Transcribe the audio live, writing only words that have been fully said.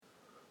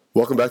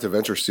Welcome back to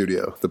Venture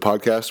Studio, the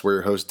podcast where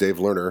your host Dave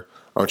Lerner,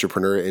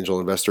 entrepreneur, angel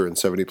investor in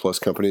 70-plus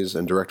companies,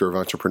 and director of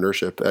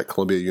entrepreneurship at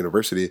Columbia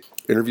University,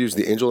 interviews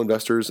the angel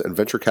investors and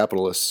venture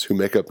capitalists who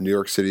make up New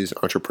York City's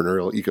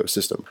entrepreneurial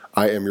ecosystem.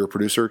 I am your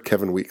producer,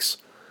 Kevin Weeks.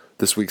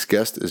 This week's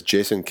guest is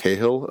Jason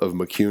Cahill of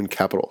McCune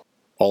Capital.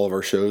 All of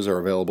our shows are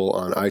available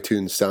on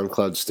iTunes,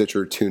 SoundCloud,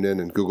 Stitcher,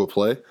 TuneIn, and Google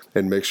Play.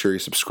 And make sure you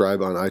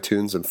subscribe on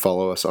iTunes and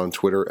follow us on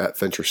Twitter at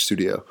Venture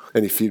Studio.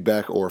 Any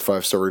feedback or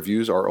 5-star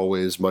reviews are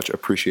always much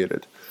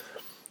appreciated.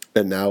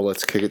 And now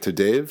let's kick it to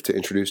Dave to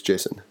introduce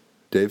Jason.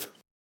 Dave?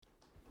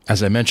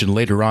 As I mentioned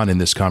later on in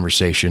this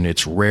conversation,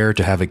 it's rare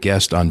to have a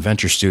guest on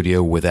Venture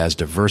Studio with as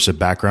diverse a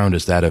background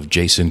as that of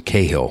Jason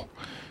Cahill.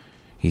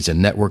 He's a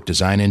network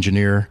design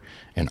engineer,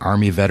 an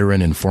Army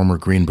veteran and former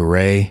Green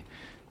Beret,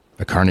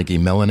 a Carnegie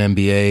Mellon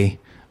MBA,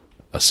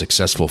 a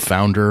successful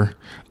founder,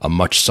 a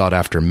much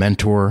sought-after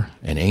mentor,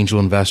 an angel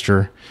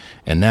investor,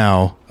 and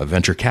now a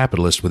venture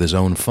capitalist with his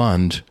own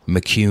fund,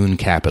 McCune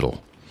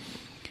Capital.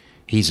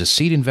 He's a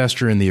seed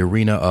investor in the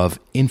arena of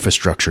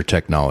infrastructure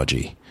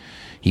technology.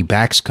 He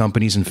backs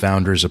companies and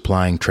founders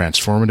applying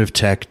transformative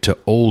tech to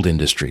old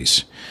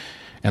industries.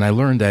 And I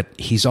learned that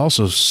he's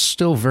also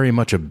still very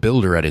much a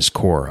builder at his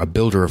core, a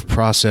builder of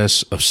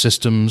process, of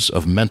systems,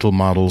 of mental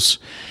models,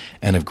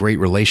 and of great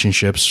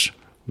relationships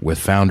with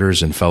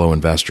founders and fellow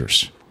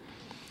investors.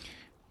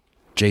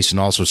 Jason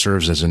also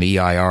serves as an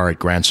EIR at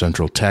Grand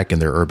Central Tech in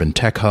their Urban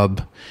Tech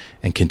Hub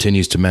and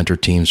continues to mentor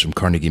teams from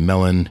Carnegie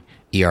Mellon,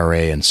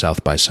 ERA, and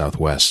South by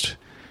Southwest.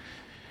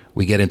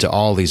 We get into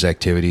all these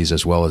activities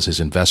as well as his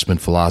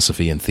investment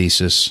philosophy and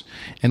thesis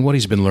and what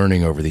he's been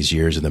learning over these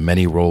years and the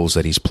many roles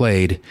that he's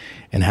played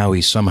and how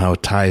he somehow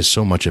ties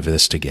so much of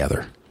this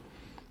together.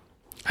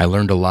 I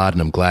learned a lot,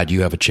 and I'm glad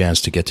you have a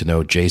chance to get to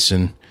know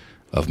Jason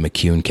of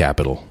McCune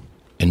Capital.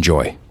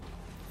 Enjoy.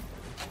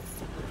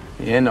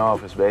 In the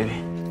office, baby.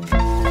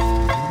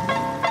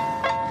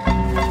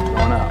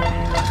 Going up.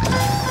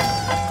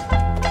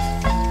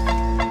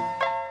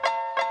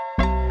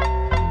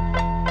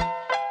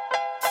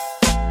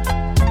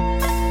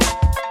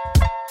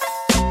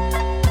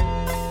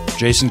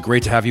 Jason,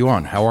 great to have you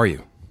on. How are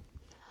you?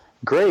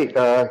 Great.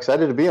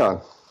 Excited to be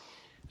on.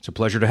 It's a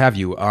pleasure to have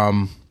you.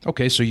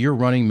 Okay, so you're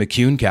running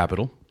McCune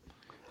Capital.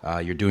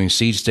 You're doing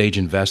seed stage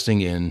investing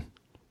in,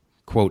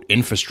 quote,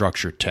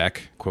 infrastructure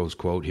tech, close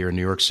quote, here in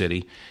New York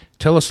City.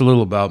 Tell us a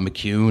little about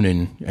McCune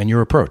and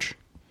your approach.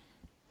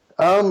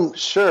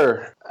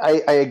 Sure.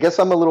 I guess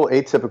I'm a little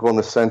atypical in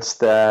the sense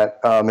that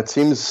it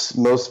seems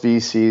most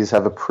VCs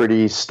have a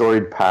pretty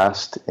storied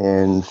past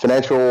in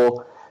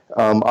financial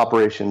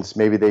operations.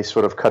 Maybe they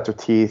sort of cut their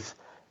teeth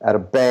at a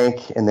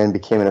bank and then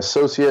became an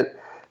associate.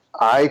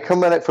 I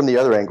come at it from the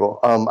other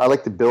angle. I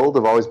like to build.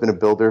 I've always been a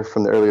builder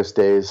from the earliest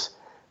days.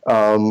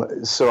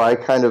 So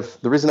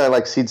the reason I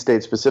like seed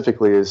stage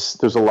specifically is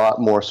there's a lot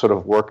more sort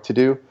of work to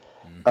do.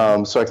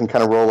 So I can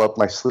kind of roll up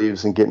my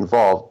sleeves and get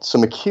involved. So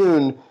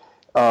McCune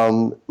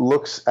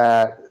looks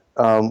at,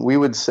 we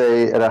would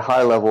say at a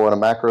high level in a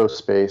macro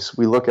space,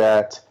 we look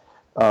at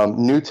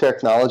new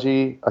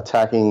technology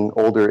attacking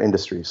older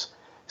industries.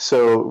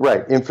 So,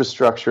 right,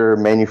 infrastructure,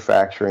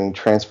 manufacturing,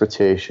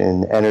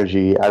 transportation,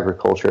 energy,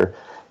 agriculture,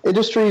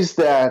 industries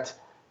that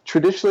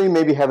traditionally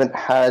maybe haven't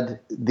had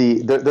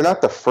they're not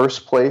the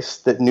first place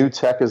that new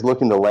tech is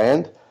looking to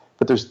land,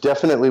 but there's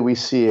definitely, we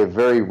see a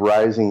very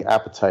rising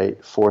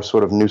appetite for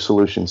sort of new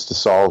solutions to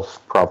solve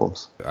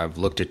problems. I've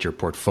looked at your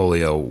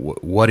portfolio.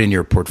 What in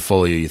your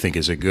portfolio you think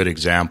is a good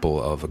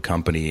example of a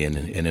company in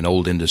an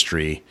old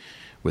industry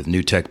with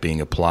new tech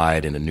being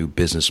applied in a new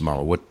business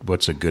model?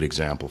 What's a good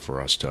example for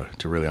us to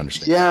really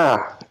understand?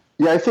 Yeah,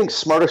 I think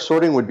Smarter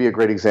Sorting would be a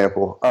great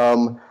example.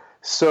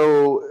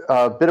 So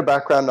a bit of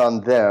background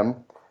on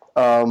them.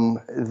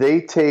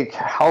 They take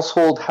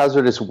household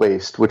hazardous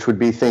waste, which would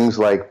be things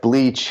like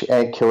bleach,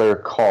 ant killer,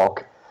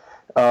 caulk,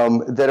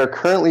 that are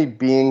currently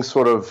being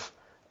sort of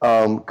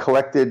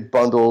collected,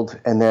 bundled,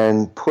 and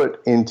then put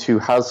into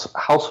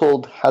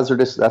household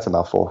hazardous, that's a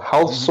mouthful,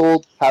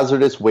 household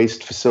hazardous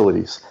waste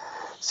facilities.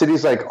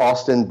 Cities like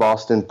Austin,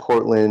 Boston,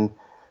 Portland,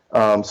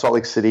 Salt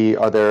Lake City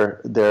are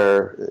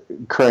their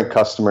current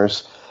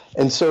customers.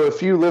 And so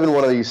if you live in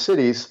one of these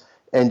cities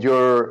and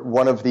you're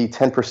one of the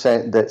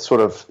 10% that sort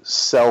of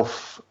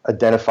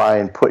self-identify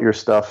and put your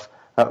stuff,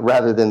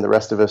 rather than the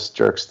rest of us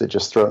jerks that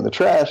just throw it in the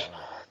trash,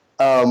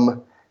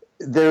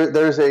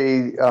 there's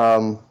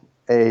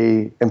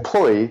a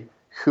employee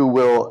who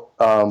will,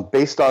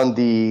 based on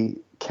the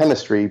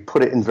chemistry,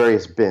 put it in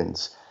various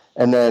bins.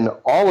 And then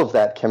all of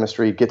that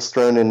chemistry gets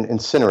thrown in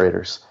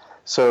incinerators.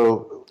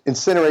 So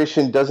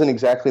incineration doesn't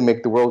exactly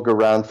make the world go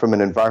round from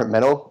an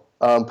environmental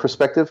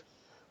perspective.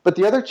 But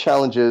the other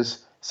challenge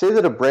is, say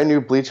that a brand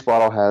new bleach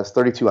bottle has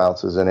 32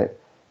 ounces in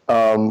it,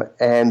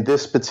 and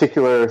this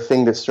particular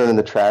thing that's thrown in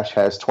the trash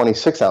has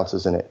 26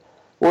 ounces in it.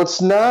 Well,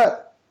 it's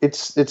not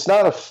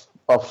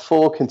a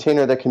full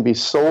container that can be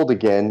sold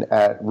again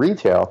at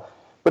retail,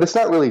 but it's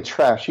not really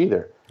trash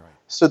either. Right.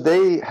 So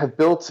they have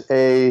built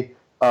a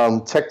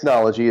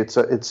technology. It's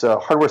a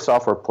hardware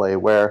software play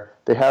where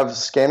they have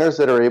scanners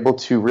that are able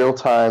to real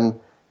time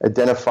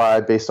identify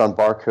based on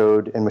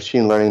barcode and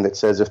machine learning that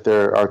says if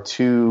there are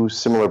two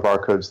similar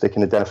barcodes, they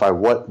can identify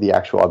what the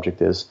actual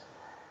object is.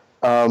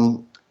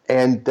 And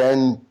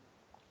then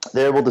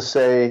they're able to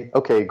say,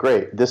 okay,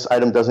 great, this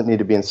item doesn't need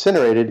to be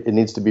incinerated, it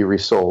needs to be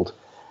resold.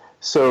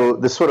 So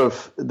the sort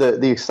of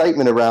the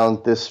excitement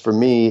around this for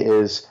me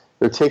is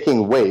they're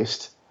taking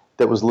waste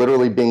that was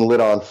literally being lit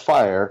on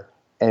fire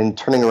and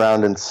turning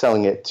around and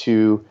selling it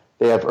to,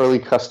 they have early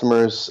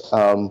customers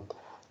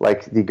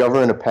like the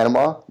government of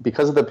Panama.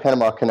 Because of the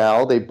Panama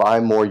Canal, they buy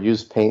more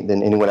used paint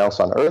than anyone else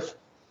on Earth.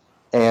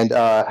 And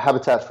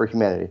Habitat for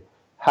Humanity.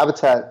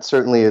 Habitat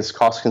certainly is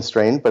cost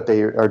constrained, but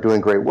they are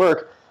doing great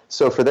work.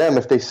 So for them,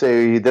 if they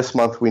say this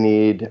month we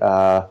need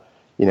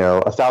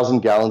 1,000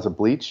 gallons of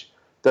bleach,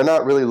 they're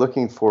not really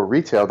looking for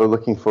retail. They're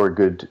looking for a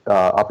good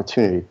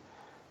opportunity.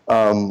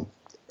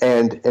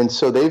 And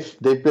so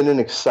they've been an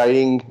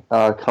exciting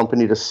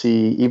company to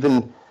see.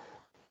 Even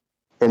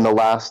in the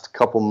last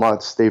couple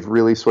months, they've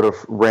really sort of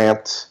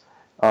ramped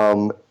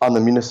on the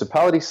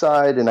municipality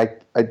side. And I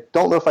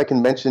don't know if I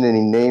can mention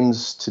any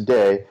names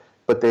today,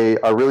 but they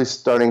are really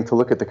starting to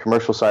look at the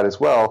commercial side as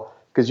well.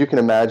 Because you can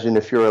imagine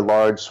if you're a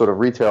large sort of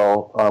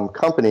retail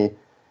company,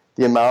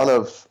 the amount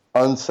of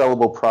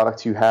unsellable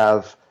products you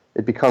have,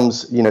 it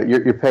becomes,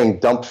 you're paying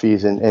dump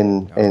fees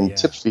and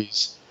tip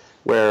fees,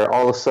 where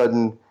all of a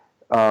sudden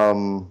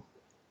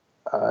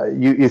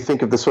you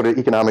think of the sort of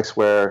economics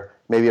where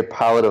maybe a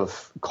pallet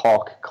of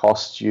caulk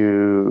costs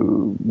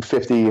you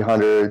 $50,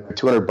 $100,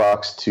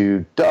 $200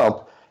 to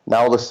dump. Now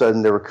all of a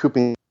sudden they're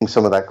recouping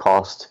some of that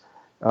cost.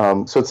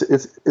 So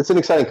it's an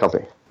exciting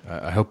company.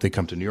 I hope they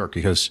come to New York,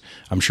 because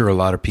I'm sure a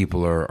lot of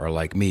people are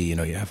like me.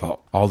 You have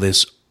all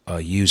this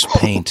used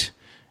paint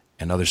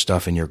and other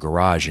stuff in your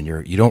garage, and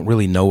you don't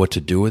really know what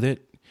to do with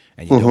it,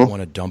 and you don't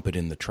want to dump it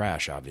in the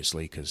trash,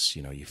 obviously, because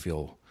you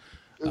feel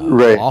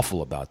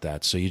awful about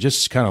that. So you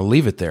just kind of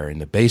leave it there in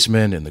the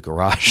basement, in the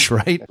garage,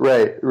 right?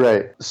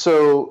 Right.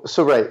 So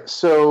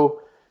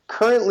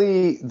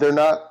currently they're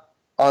not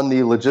on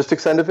the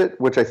logistics end of it,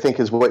 which I think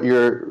is what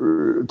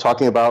you're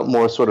talking about,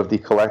 more sort of the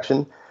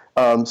collection.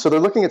 So they're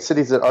looking at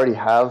cities that already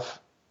have,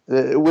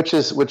 which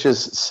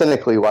is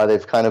cynically why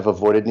they've kind of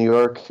avoided New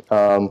York.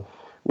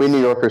 We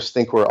New Yorkers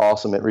think we're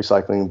awesome at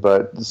recycling,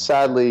 but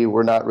sadly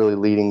we're not really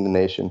leading the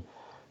nation.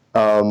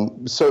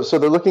 So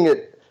they're looking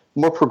at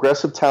more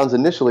progressive towns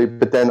initially,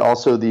 but then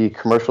also the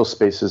commercial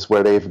spaces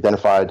where they've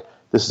identified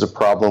this is a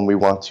problem, we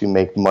want to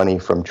make money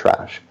from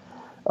trash.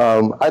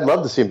 I'd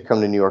love to see them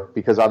come to New York,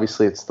 because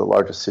obviously it's the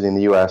largest city in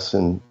the U.S.,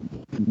 and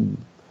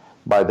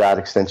by that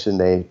extension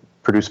they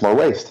produce more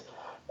waste.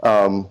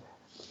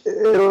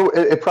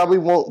 It probably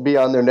won't be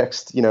on their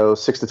next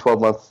 6 to 12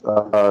 month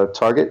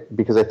target,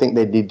 because I think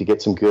they need to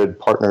get some good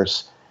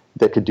partners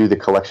that could do the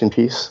collection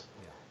piece.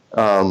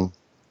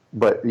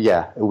 But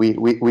yeah,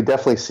 we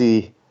definitely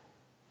see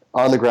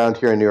on the ground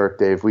here in New York,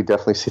 Dave, we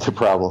definitely see the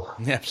problem.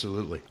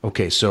 Absolutely.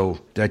 Okay, so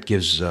that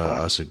gives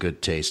us a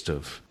good taste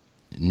of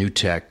new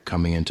tech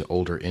coming into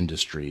older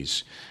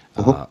industries.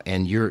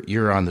 And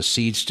you're on the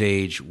seed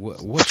stage.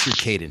 What's your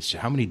cadence?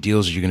 How many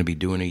deals are you going to be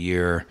doing a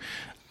year?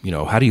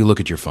 How do you look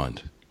at your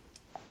fund?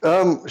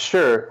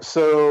 Sure.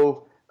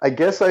 So I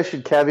guess I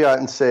should caveat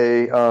and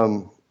say,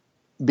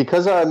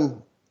 because I've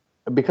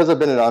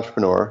been an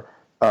entrepreneur,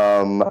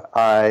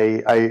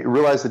 I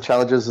realize the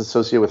challenges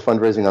associated with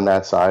fundraising on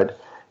that side.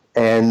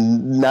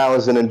 And now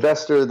as an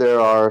investor, there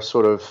are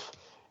sort of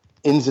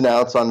ins and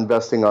outs on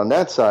investing on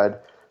that side.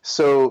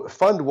 So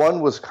Fund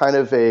 1 was kind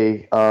of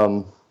a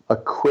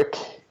quick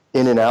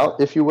in and out,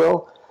 if you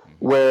will,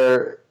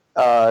 where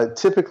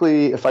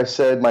typically if I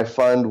said my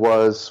fund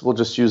was, we'll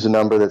just use a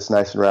number that's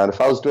nice and round.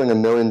 If I was doing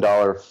 $1 million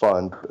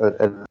fund,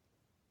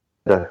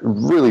 a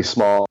really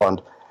small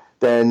fund,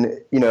 then,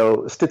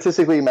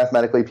 statistically,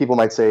 mathematically, people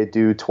might say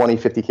do 20,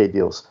 50K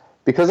deals.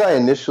 Because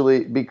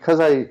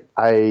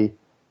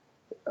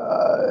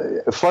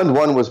Fund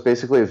 1 was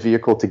basically a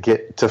vehicle to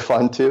get to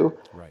Fund 2.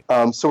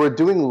 Right. So we're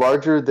doing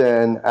larger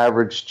than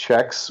average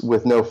checks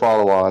with no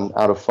follow-on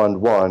out of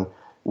Fund 1,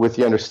 with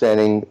the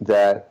understanding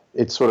that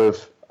it sort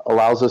of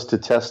allows us to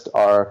test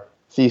our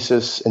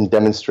thesis and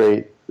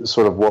demonstrate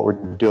sort of what we're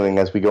doing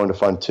as we go into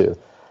Fund 2.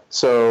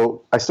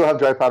 So I still have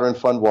dry powder in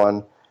Fund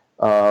 1.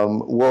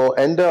 We'll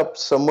end up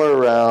somewhere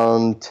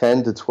around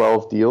 10 to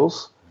 12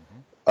 deals.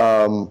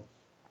 And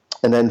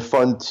then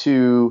Fund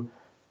 2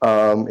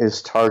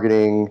 is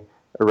targeting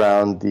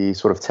around the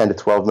sort of 10 to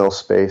 12 mil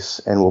space,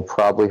 and we'll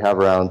probably have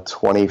around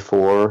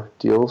 24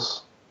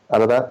 deals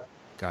out of that.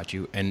 Got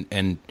you.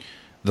 And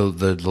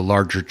the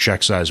larger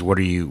check size, what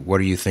are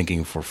you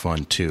thinking for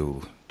Fund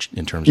 2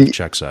 in terms of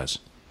check size?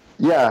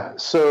 Yeah,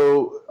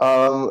 so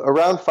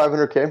around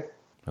 500K.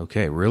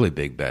 Okay, really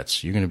big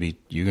bets. You're gonna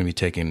be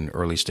taking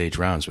early stage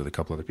rounds with a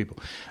couple other people.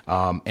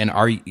 And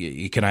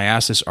can I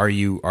ask this? Are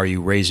you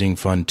raising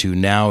Fund 2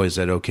 now? Is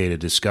that okay to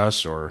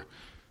discuss, or?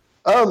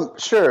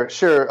 Sure.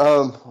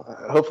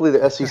 Hopefully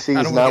the SEC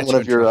is not one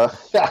of your.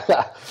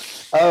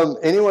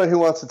 Anyone who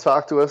wants to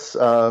talk to us,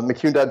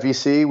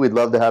 McCune.vc, we'd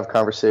love to have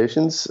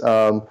conversations.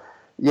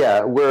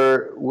 We're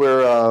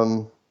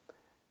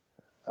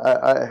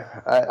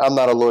I'm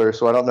not a lawyer,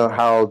 so I don't know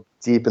how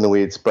deep in the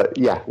weeds, but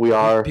yeah, we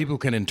are. People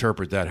can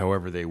interpret that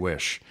however they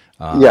wish.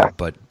 Yeah.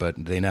 But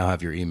they now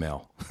have your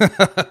email.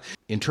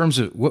 In terms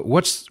of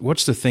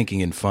what's the thinking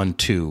in Fund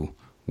 2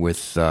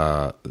 with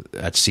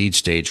at seed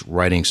stage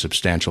writing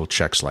substantial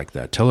checks like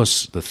that? Tell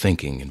us the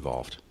thinking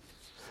involved.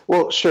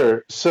 Well,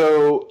 sure.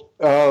 So,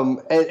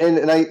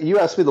 you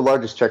asked me the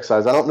largest check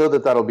size. I don't know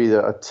that that'll be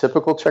a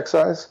typical check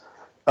size,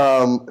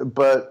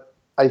 but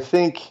I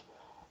think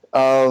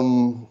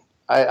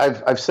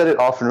I've said it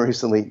often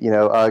recently.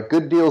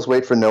 Good deals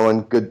wait for no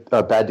one.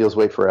 Bad deals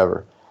wait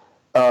forever.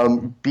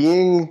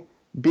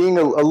 Being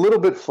a little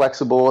bit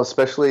flexible,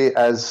 especially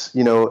as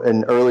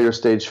an earlier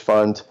stage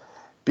fund,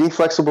 being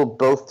flexible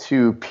both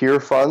to peer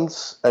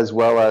funds as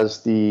well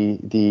as the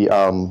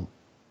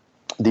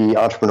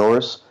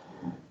entrepreneurs.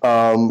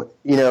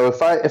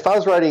 If I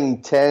was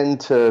writing 10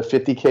 to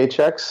 50K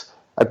checks,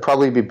 I'd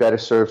probably be better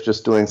served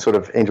just doing sort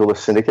of AngelList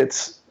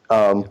syndicates.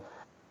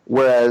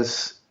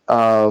 Whereas,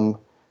 so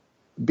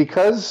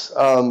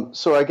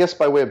I guess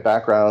by way of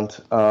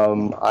background,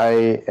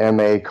 I am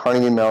a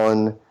Carnegie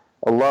Mellon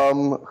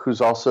alum who's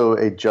also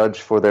a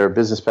judge for their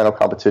business panel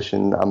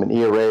competition. I'm an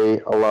ERA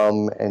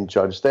alum and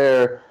judge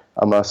there.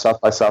 I'm a South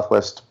by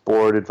Southwest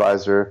board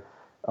advisor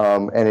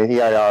and an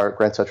EIR at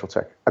Grand Central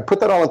Tech. I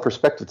put that all in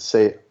perspective to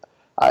say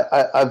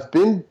I've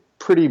been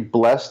pretty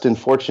blessed and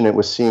fortunate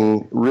with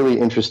seeing really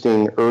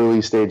interesting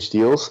early stage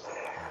deals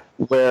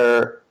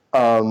where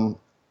I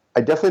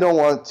definitely don't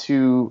want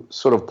to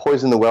sort of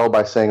poison the well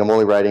by saying I'm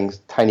only writing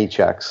tiny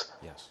checks.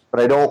 Yes. But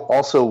I don't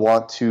also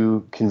want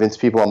to convince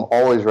people I'm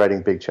always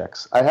writing big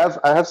checks. I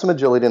have some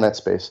agility in that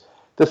space.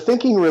 The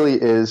thinking really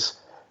is,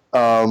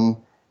 as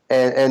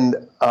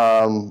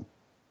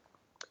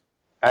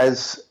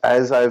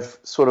I've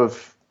sort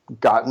of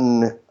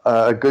gotten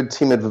a good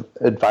team of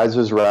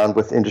advisors around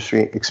with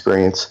industry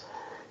experience,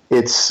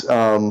 it's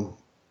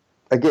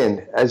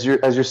again as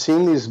you're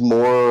seeing these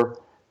more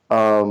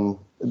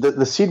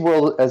the seed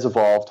world has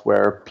evolved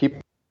where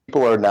people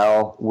are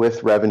now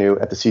with revenue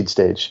at the seed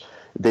stage.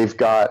 They've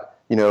got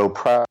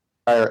prior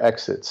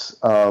exits.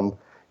 One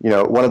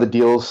of the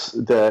deals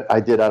that I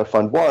did out of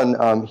Fund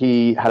 1,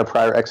 he had a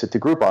prior exit to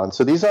Groupon.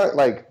 So these aren't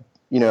like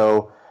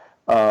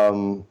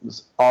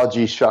aw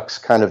gee shucks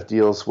kind of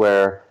deals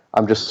where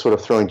I'm just sort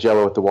of throwing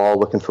Jello at the wall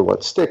looking for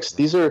what sticks.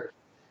 These are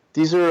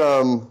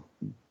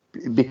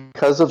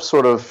because of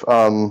sort of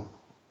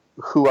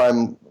who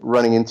I'm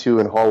running into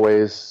in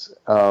hallways.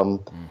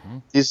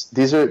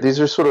 These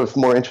are sort of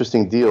more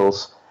interesting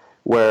deals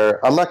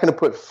where I'm not going to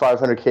put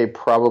 500K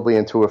probably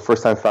into a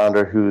first-time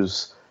founder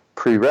who's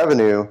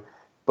pre-revenue,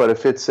 but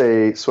if it's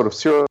a sort of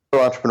serial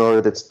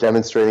entrepreneur that's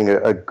demonstrating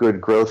a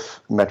good growth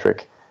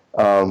metric,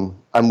 I'm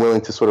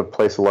willing to sort of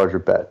place a larger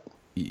bet.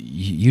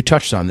 You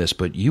touched on this,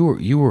 but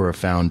you were a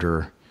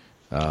founder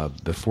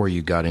before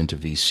you got into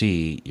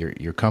VC.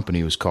 Your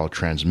company was called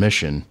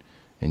Transmission,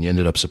 and you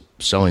ended up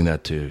selling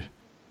that to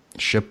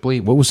Shipley.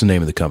 What was the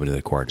name of the company that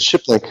acquired it?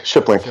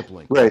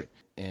 Shiplink. Right.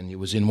 And it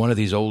was in one of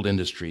these old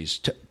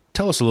industries.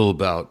 Tell us a little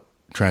about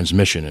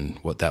Transmission and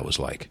what that was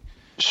like.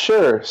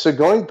 Sure. So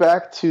going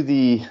back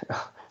maybe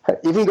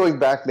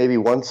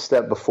one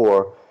step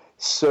before.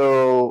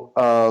 So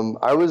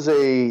I was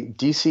a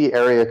DC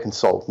area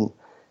consultant.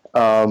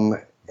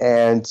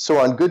 And so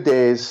on good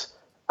days,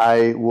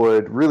 I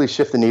would really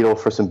shift the needle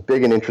for some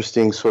big and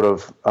interesting sort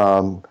of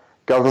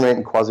government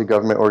and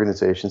quasi-government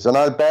organizations. And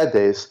on bad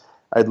days,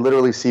 I'd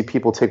literally see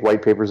people take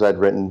white papers I'd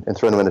written and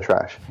throw them in the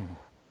trash.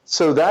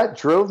 So that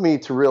drove me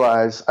to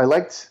realize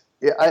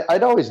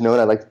I'd always known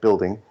I liked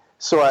building.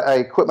 So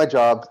I quit my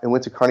job and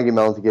went to Carnegie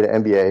Mellon to get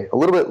an MBA, a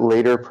little bit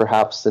later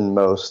perhaps than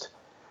most.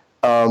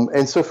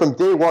 And so from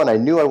day one, I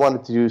knew I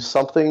wanted to do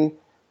something.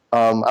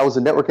 I was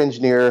a network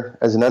engineer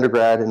as an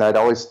undergrad, and I'd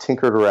always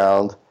tinkered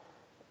around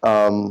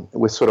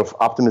with sort of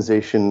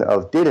optimization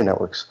of data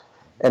networks.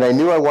 And I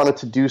knew I wanted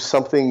to do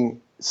something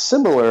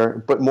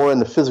similar, but more in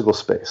the physical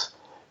space.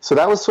 So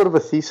that was sort of a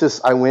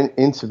thesis I went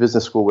into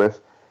business school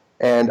with,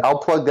 and I'll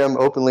plug them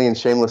openly and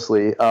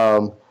shamelessly.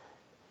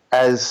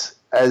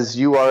 As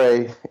you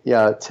are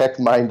a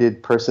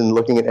tech-minded person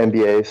looking at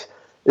MBAs,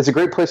 it's a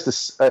great place to.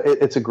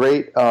 It's a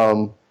great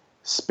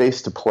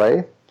space to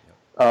play.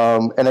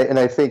 And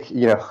I think,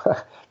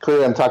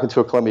 clearly I'm talking to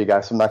a Columbia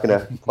guy, so I'm not going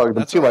to plug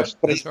them too much.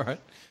 That's all right.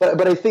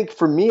 But I think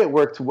for me it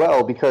worked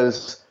well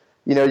because,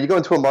 you go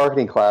into a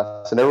marketing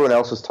class and everyone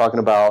else is talking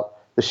about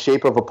the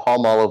shape of a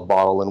Palmolive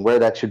bottle and where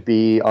that should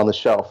be on the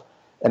shelf.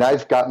 And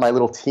I've got my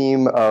little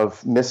team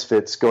of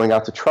misfits going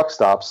out to truck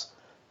stops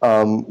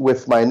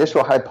with my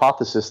initial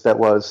hypothesis that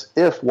was,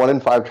 if 1 in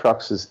 5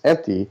 trucks is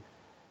empty,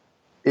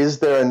 is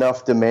there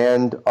enough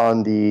demand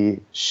on the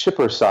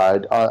shipper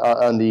side,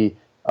 on the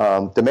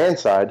demand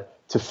side,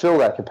 to fill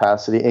that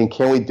capacity, and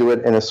can we do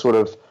it in a sort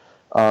of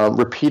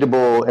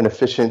repeatable and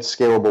efficient,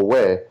 scalable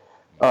way?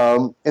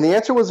 And the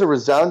answer was a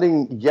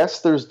resounding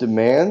yes, there's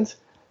demand,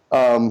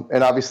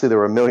 and obviously there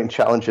were a million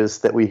challenges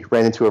that we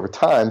ran into over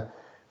time,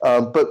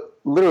 but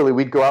literally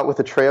we'd go out with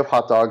a tray of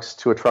hot dogs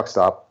to a truck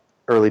stop,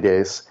 early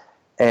days,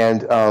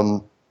 and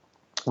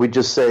we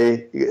just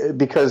say,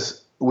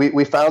 because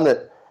we found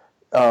that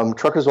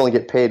truckers only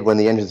get paid when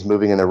the engine's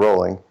moving and they're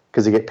rolling,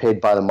 because they get paid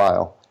by the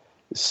mile.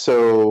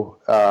 So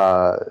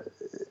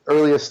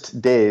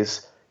earliest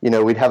days,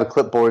 we'd have a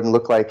clipboard and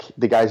look like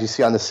the guys you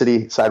see on the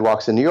city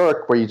sidewalks in New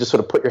York, where you just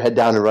sort of put your head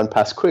down and run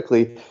past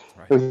quickly.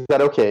 Right. We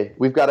thought, okay,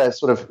 we've got to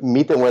sort of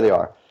meet them where they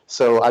are.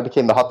 So I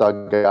became the hot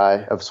dog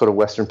guy of sort of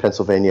Western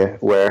Pennsylvania,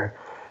 where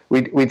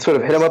we'd sort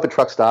of hit them up at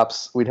truck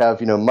stops. We'd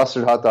have,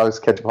 mustard hot dogs,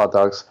 ketchup hot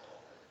dogs.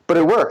 But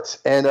it worked.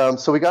 And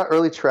so we got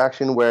early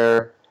traction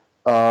where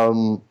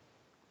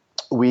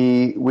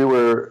we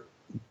were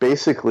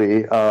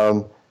basically,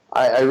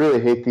 I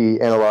really hate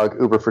the analog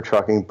Uber for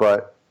trucking,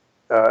 but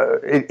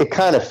it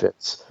kind of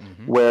fits,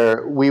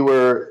 where we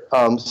were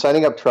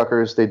signing up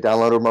truckers. They'd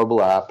download our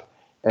mobile app,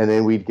 and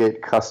then we'd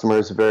get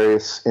customers,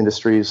 various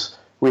industries.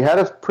 We had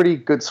a pretty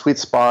good sweet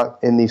spot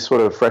in the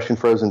sort of fresh and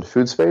frozen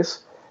food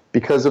space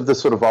because of the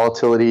sort of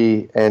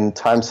volatility and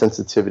time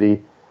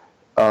sensitivity,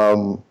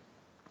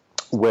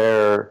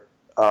 where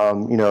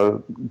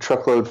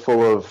truckload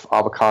full of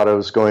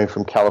avocados going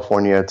from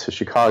California to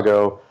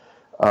Chicago.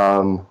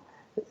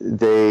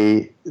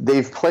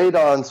 They've played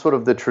on sort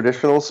of the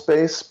traditional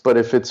space, but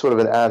if it's sort of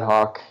an ad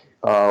hoc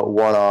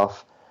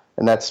one-off,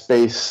 and that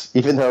space,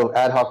 even though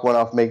ad hoc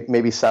one-off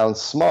maybe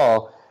sounds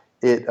small,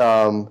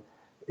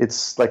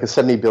 it's like a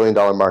 $70 billion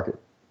market.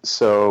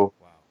 So,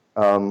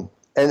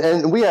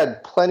 and we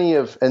had plenty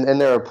of, and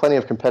there are plenty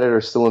of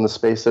competitors still in the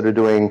space that are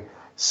doing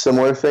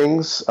similar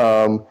things.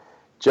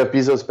 Jeff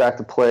Bezos back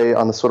to play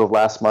on the sort of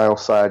last mile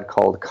side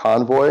called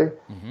Convoy.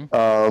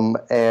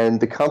 And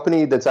the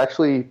company that's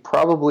actually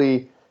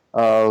probably,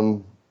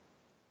 as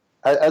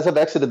I've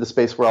exited the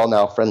space, we're all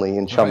now friendly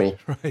and chummy.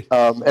 Right.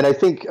 And I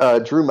think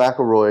Drew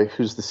McElroy,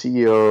 who's the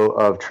CEO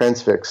of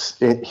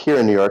Transfix here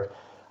in New York,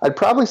 I'd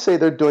probably say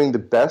they're doing the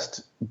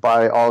best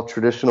by all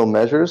traditional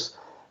measures.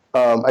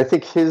 I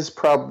think his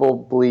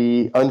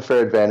probably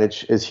unfair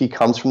advantage is he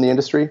comes from the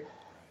industry.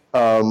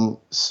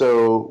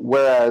 So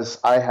whereas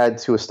I had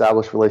to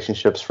establish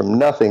relationships from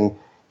nothing,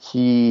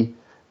 I'm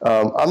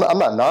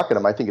not knocking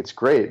him. I think it's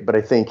great, but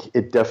I think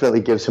it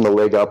definitely gives him a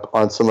leg up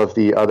on some of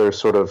the other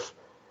sort of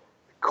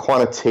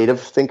quantitative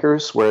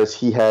thinkers, whereas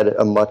he had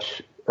a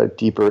much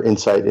deeper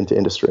insight into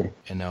industry.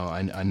 And now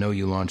I know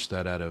you launched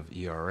that out of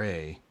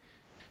ERA,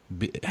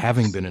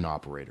 having been an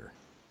operator,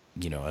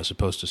 as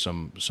opposed to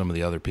some of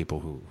the other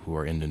people who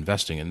are in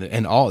investing, and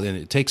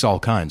it takes all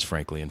kinds,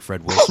 frankly. And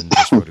Fred Wilson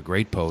just wrote a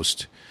great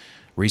post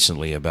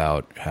recently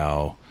about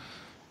how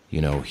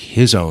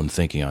his own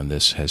thinking on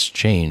this has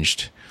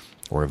changed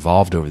or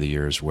evolved over the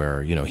years,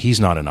 where he's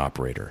not an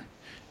operator,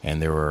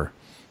 and there were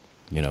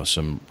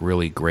some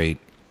really great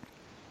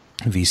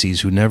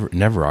VCs who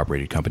never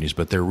operated companies,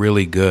 but they're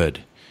really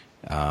good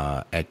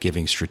at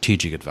giving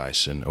strategic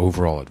advice and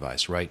overall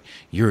advice, right?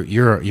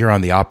 You're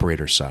on the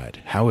operator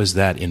side. How is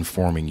that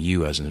informing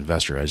you as an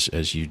investor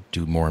as you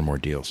do more and more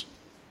deals?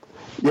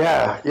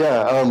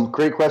 Yeah.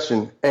 Great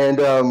question.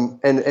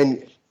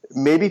 And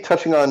maybe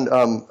touching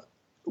on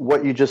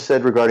what you just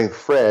said regarding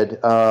Fred.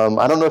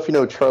 I don't know if you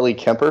know Charlie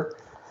Kemper.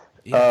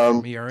 Yeah,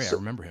 from ERA, I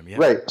remember him. Yeah.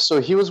 Right.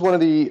 So he was one of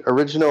the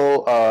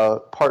original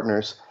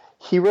partners.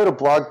 He wrote a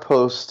blog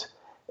post,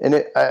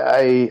 and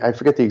I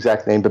forget the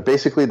exact name, but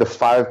basically the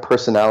 5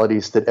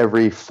 personalities that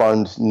every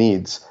fund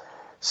needs.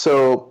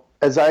 So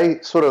as I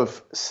sort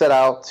of set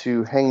out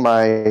to hang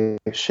my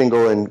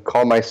shingle and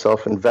call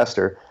myself an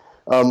investor,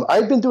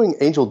 I've been doing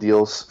angel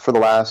deals for the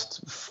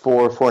last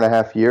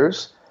 4.5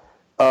 years,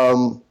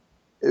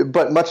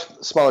 but much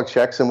smaller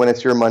checks. And when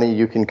it's your money,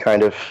 you can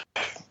kind of,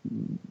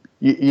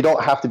 you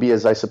don't have to be,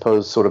 as I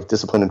suppose, sort of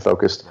disciplined and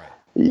focused.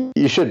 Right.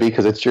 You should be,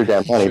 because it's your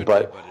damn money,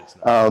 but it's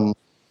not.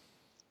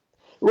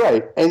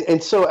 Right.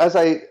 And so as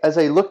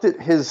I looked at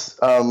his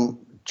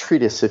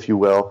treatise, if you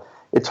will,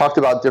 it talked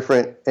about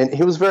different, and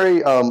he was very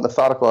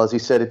methodical, as he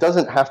said. It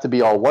doesn't have to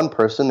be all one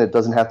person. It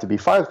doesn't have to be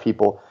 5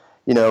 people.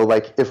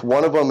 Like if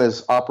one of them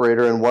is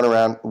operator and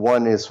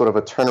one is sort of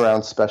a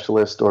turnaround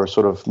specialist or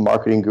sort of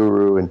marketing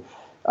guru. And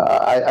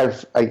I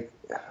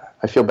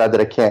feel bad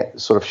that I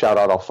can't sort of shout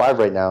out all 5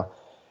 right now,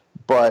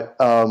 but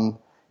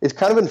it's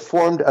kind of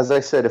informed, as I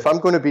said, if I'm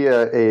going to be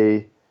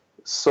a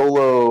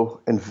solo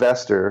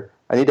investor,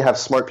 I need to have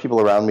smart people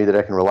around me that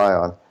I can rely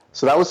on.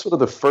 So that was sort of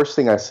the first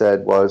thing I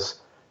said was,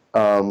 if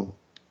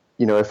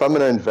I'm going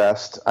to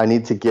invest, I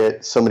need to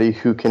get somebody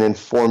who can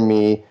inform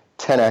me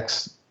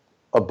 10x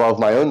above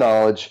my own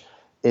knowledge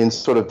in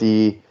sort of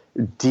the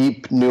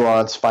deep,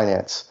 nuanced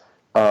finance.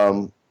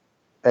 And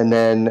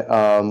then,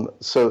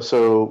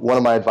 so one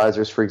of my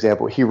advisors, for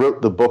example, he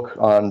wrote the book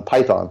on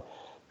Python,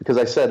 because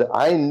I said,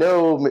 I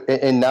know,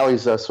 and now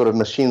he's a sort of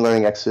machine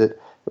learning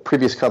exit. The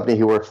previous company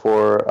he worked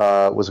for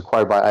was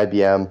acquired by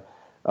IBM.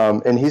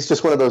 And he's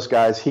just one of those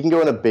guys. He can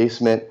go in a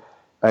basement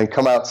and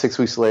come out 6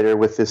 weeks later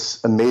with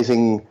this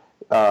amazing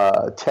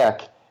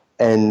tech,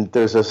 and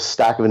there's a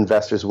stack of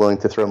investors willing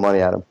to throw money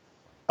at him.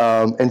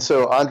 And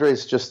so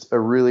Andre's just a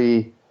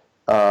really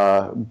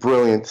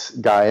brilliant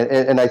guy,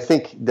 and I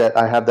think that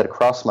I have that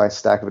across my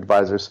stack of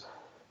advisors.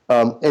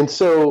 And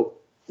so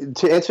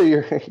to answer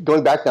your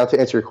going back now to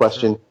answer your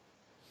question,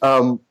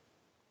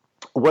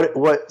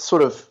 what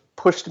sort of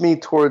pushed me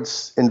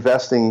towards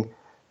investing,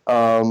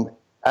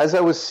 as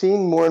I was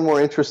seeing more and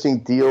more interesting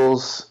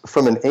deals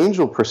from an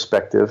angel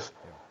perspective.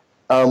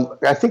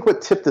 I think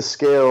what tipped the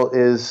scale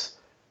is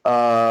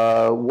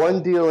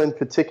one deal in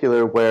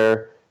particular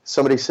where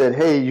somebody said,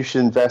 "Hey, you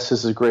should invest.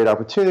 This is a great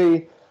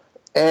opportunity."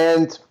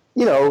 And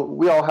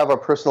we all have our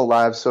personal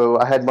lives, so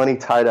I had money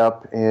tied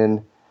up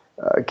in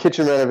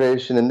kitchen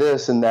renovation and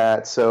this and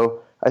that. So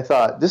I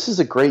thought, this is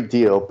a great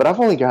deal, but I've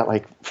only got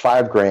like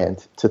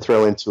 $5,000 to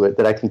throw into it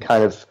that I can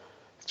kind of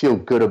feel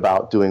good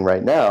about doing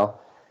right now.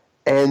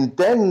 And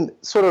then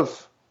sort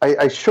of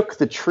I shook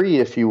the tree,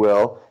 if you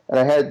will, and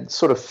I had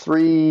sort of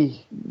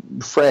 3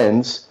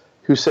 friends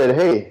who said,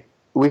 "Hey,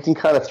 we can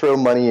kind of throw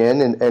money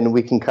in and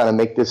we can kind of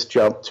make this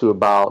jump to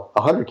about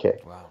 $100K.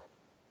 Wow.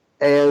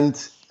 And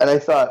I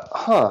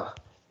thought,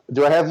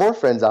 do I have more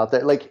friends out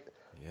there? Like,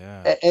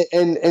 yeah.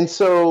 And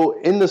so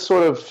in the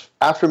sort of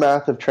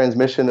aftermath of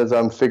transmission, as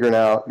I'm figuring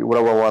out what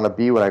I want to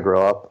be when I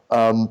grow up,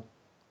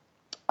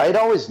 I'd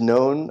always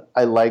known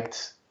I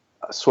liked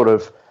sort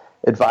of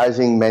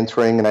advising,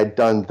 mentoring, and I'd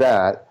done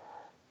that.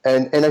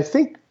 And I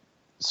think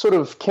sort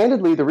of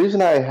candidly, the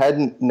reason I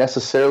hadn't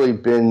necessarily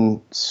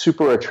been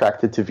super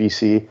attracted to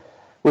VC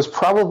was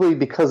probably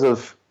because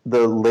of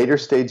the later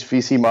stage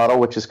VC model,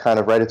 which is kind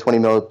of write a 20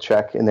 mil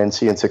check and then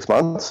see in 6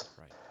 months.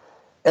 Right.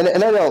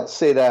 And I don't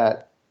say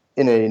that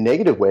in a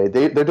negative way.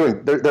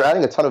 They're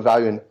adding a ton of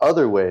value in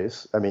other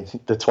ways. I mean,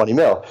 the 20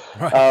 mil.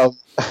 Right.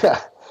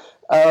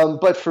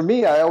 But for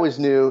me, I always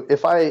knew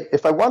if I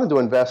wanted to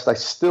invest, I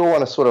still want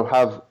to sort of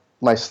have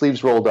my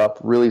sleeves rolled up,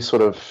 really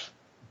sort of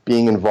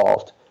being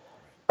involved.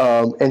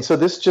 And so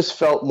this just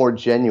felt more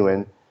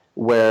genuine,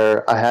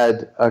 where I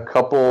had a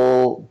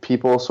couple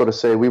people sort of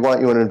say, "We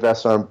want you to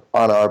invest on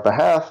our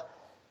behalf."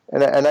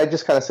 And I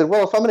just kind of said,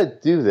 well, if I'm going to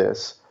do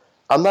this,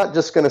 I'm not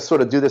just going to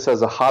sort of do this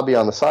as a hobby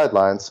on the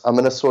sidelines. I'm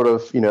going to sort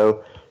of,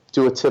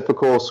 do a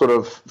typical sort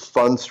of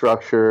fund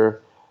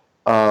structure.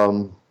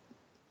 And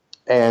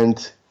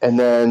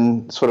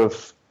then sort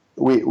of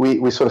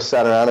we sort of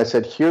sat around. I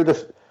said,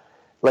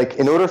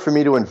 in order for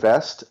me to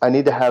invest, I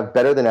need to have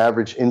better than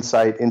average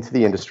insight into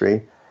the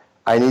industry.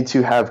 I need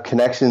to have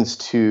connections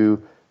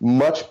to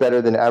much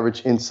better than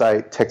average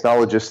insight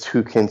technologists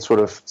who can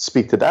sort of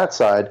speak to that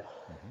side.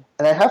 Mm-hmm.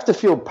 And I have to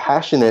feel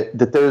passionate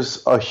that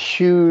there's a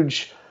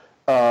huge,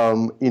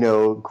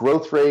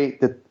 growth rate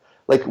that,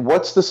 like,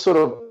 what's the sort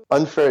of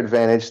unfair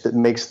advantage that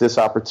makes this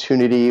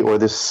opportunity or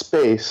this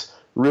space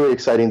really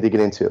exciting to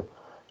get into?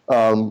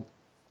 And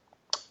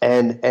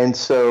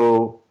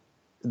so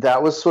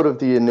that was sort of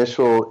the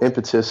initial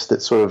impetus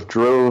that sort of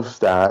drove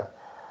that.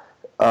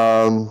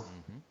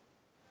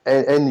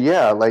 And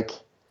yeah, like,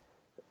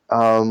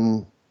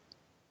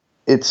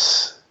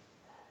 it's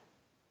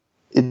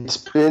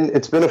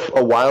been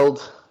a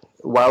wild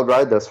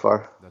ride thus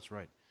far. That's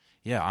right.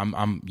 Yeah,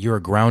 you're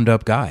a ground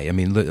up guy. I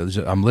mean,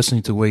 I'm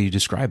listening to the way you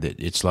described it.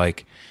 It's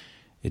like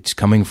it's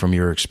coming from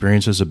your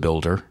experience as a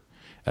builder,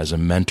 as a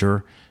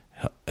mentor,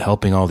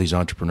 helping all these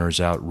entrepreneurs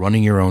out,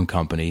 running your own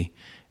company,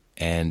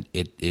 and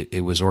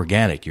it was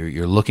organic.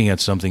 You're looking at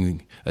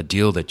something, a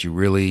deal that you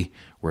really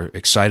were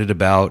excited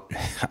about.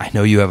 I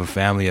know you have a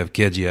family, you have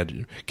kids, you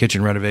had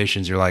kitchen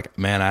renovations. You're like,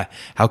 man,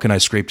 how can I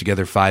scrape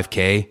together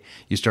 $5K?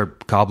 You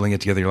start cobbling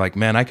it together. You're like,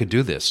 man, I could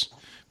do this.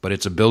 But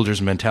it's a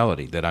builder's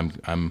mentality that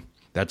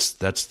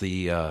that's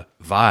the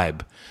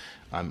vibe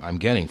I'm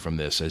getting from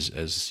this.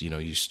 As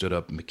you stood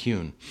up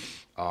McCune.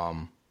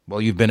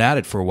 Well, you've been at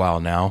it for a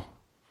while now.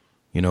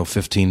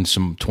 15,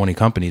 20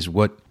 companies.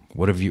 What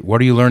are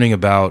you learning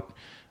about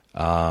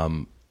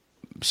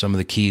some of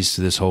the keys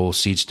to this whole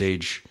seed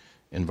stage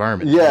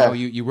environment? Yeah,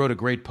 you wrote a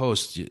great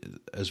post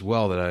as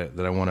well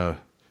that I want to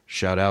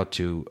shout out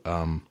to.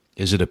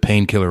 Is it a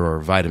painkiller or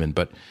a vitamin?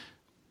 But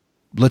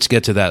let's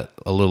get to that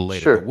a little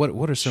later. Sure. But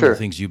what are some of the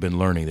things you've been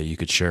learning that you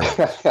could share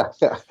with us?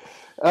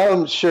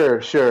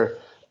 Sure.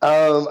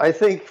 I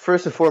think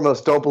first and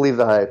foremost, don't believe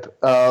the hype.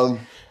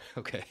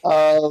 Okay.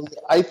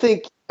 I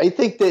think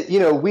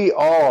that we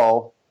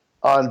all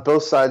on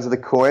both sides of the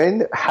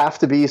coin have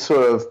to be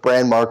sort of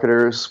brand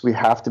marketers. We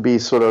have to be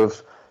sort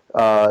of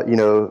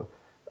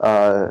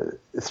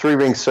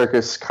three-ring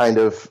circus kind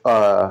of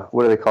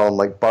what do they call them,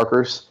 like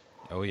barkers?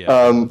 Oh yeah,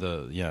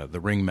 the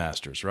ring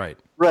masters, right?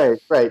 Right.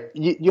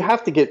 You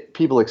have to get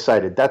people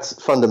excited. That's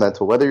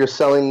fundamental. Whether you're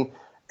selling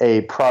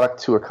a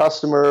product to a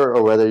customer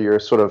or whether you're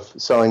sort of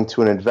selling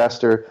to an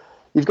investor,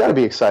 you've got to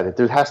be excited.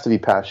 There has to be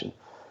passion.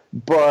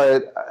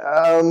 But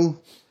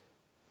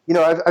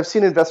I've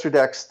seen investor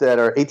decks that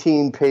are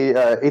 18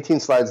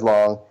 slides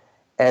long,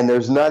 and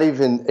there's not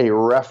even a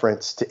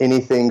reference to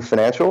anything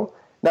financial.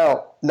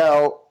 Now,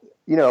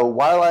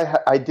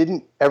 while I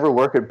didn't ever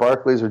work at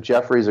Barclays or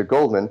Jefferies or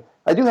Goldman,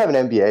 I do have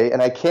an MBA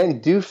and I can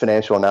do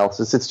financial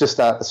analysis. It's just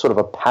not sort of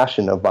a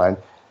passion of mine.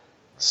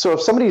 So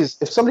if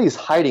somebody's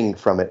hiding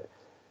from it,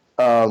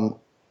 and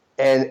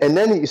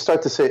then you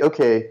start to say,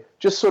 okay,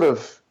 just sort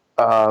of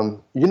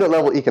unit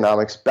level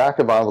economics, back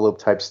of envelope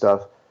type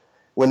stuff,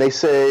 when they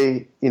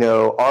say,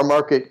 our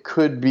market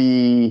could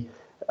be,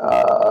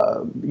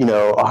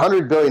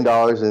 $100 billion,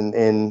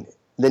 and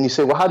then you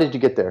say, well, how did you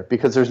get there?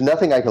 Because there's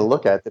nothing I can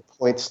look at that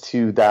points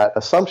to that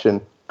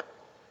assumption.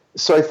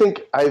 So I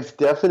think I've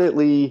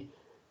definitely,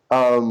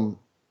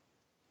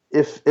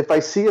 if I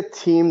see a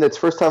team that's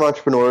first-time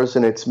entrepreneurs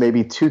and it's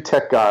maybe 2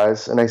 tech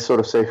guys, and I sort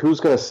of say, who's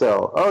going to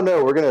sell? Oh,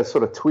 no, we're going to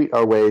sort of tweet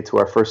our way to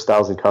our first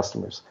 1,000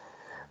 customers.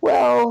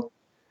 Well,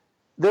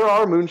 there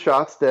are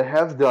moonshots that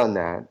have done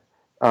that,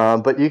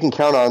 but you can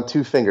count on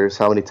 2 fingers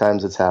how many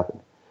times it's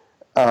happened.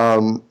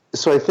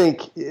 So I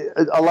think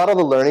a lot of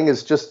the learning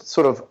is just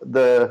sort of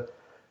the,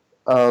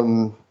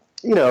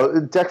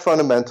 deck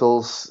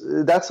fundamentals.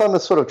 That's on the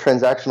sort of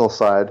transactional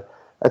side.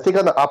 I think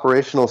on the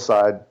operational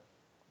side,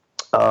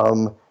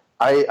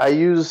 I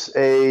use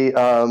a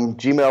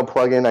Gmail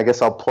plugin. I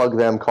guess I'll plug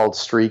them, called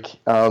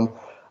Streak. I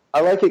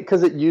like it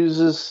because it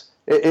uses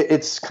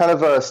it's kind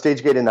of a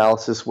stage gate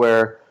analysis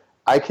where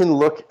I can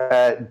look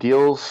at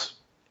deals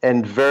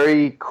and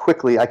very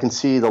quickly I can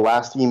see the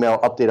last email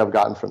update I've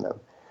gotten from them.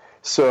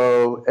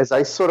 So as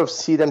I sort of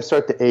see them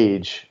start to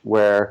age,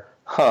 where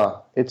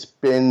it's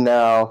been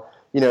now,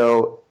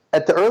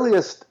 at the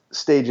earliest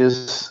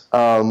stages,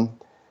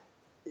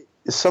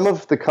 some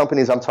of the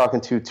companies I'm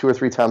talking to 2 or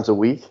 3 times a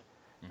week,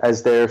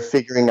 as they're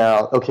figuring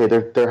out, okay,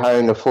 they're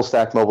hiring a full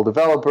stack mobile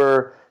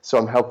developer, so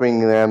I'm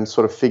helping them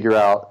sort of figure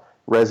out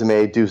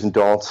resume do's and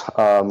don'ts,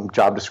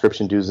 job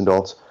description do's and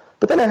don'ts.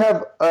 But then I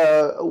have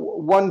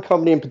one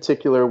company in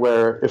particular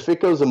where if it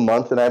goes a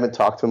month and I haven't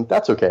talked to them,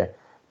 that's okay,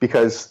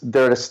 because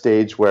they're at a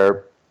stage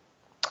where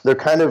they're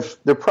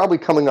probably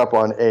coming up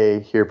on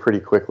A here pretty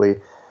quickly.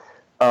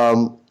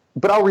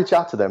 But I'll reach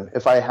out to them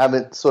if I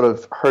haven't sort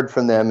of heard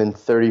from them in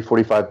 30,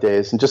 45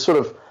 days, and just sort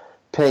of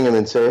ping them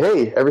and say,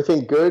 hey,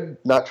 everything good?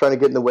 Not trying to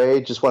get in the way.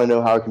 Just want to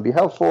know how it can be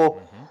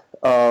helpful.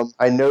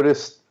 I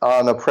noticed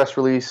on a press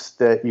release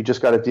that you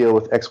just got a deal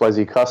with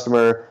XYZ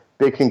customer.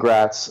 Big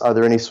congrats. Are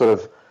there any sort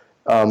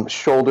of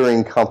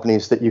shouldering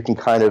companies that you can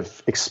kind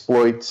of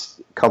exploit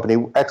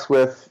company X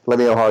with? Let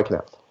me know how I can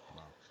help.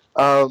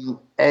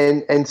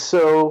 And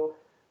so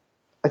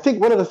I think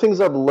one of the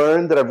things I've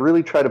learned that I've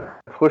really tried to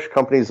push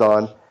companies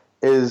on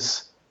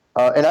is,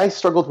 and I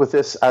struggled with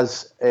this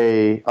as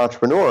a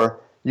entrepreneur,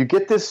 you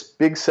get this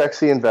big,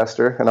 sexy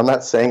investor, and I'm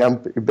not saying I'm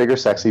big or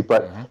sexy,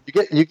 but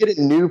you get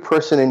a new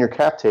person in your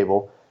cap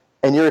table,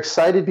 and you're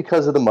excited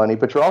because of the money,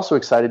 but you're also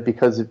excited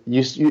because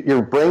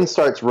your brain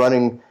starts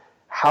running,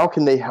 how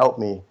can they help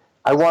me?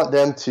 I want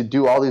them to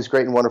do all these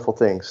great and wonderful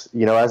things.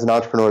 As an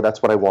entrepreneur,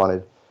 that's what I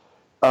wanted.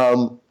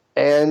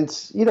 And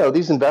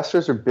these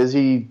investors are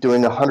busy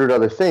doing 100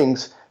 other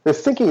things. They're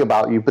thinking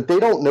about you, but they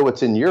don't know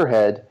what's in your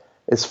head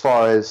as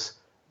far as,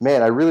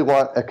 man, I really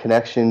want a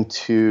connection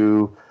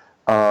to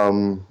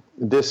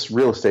this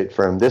real estate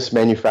firm, this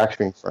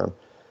manufacturing firm.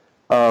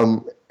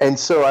 And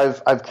so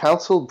I've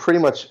counseled pretty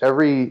much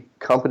every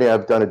company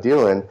I've done a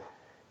deal in,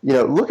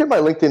 look at my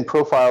LinkedIn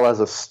profile as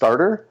a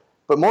starter,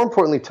 but more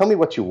importantly, tell me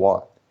what you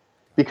want.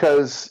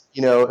 Because,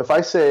 if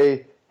I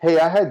say, hey,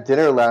 I had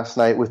dinner last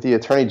night with the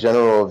Attorney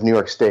General of New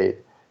York State,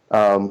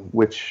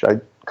 which I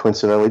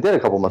coincidentally did a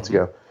couple months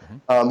ago.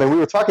 And we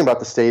were talking about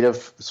the state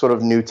of sort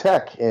of new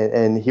tech,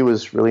 and he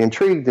was really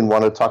intrigued and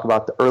wanted to talk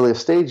about the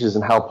earliest stages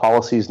and how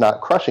policy is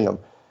not crushing them.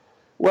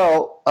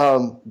 Well,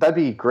 that'd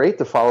be great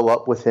to follow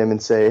up with him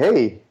and say,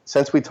 hey,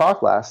 since we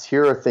talked last,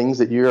 here are things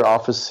that your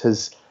office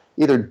has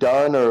either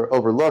done or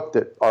overlooked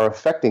that are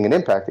affecting and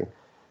impacting.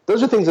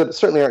 Those are things that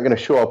certainly aren't going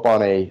to show up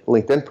on a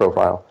LinkedIn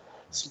profile.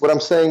 So what I'm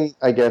saying,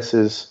 I guess,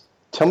 is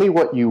tell me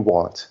what you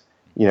want.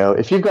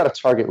 If you've got a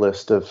target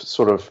list of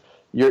sort of,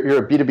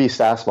 you're a B2B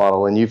SaaS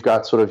model, and you've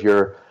got sort of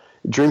your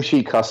dream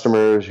sheet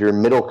customers, your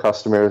middle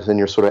customers, and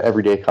your sort of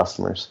everyday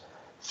customers,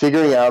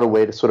 figuring out a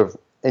way to sort of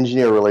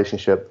engineer a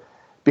relationship.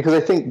 Because I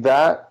think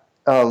that,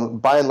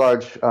 by and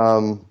large,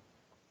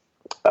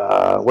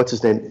 what's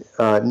his name?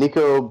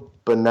 Nico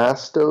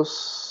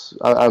Bonastos.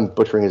 I'm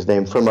butchering his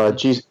name, from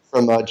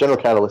General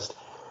Catalyst.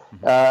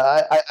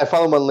 I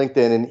follow him on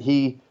LinkedIn, and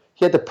he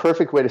had the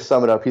perfect way to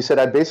sum it up. He said,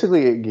 I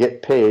basically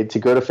get paid to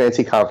go to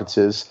fancy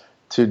conferences,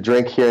 to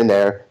drink here and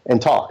there,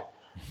 and talk.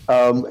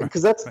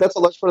 Because that's a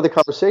large part of the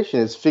conversation,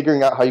 is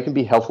figuring out how you can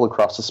be helpful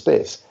across the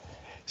space.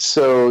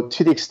 So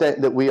to the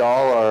extent that we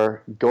all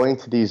are going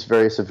to these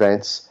various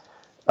events,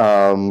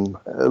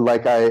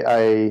 like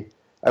I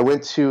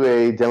went to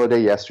a demo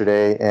day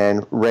yesterday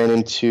and ran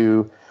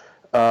into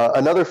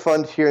another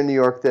fund here in New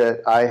York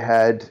that I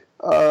had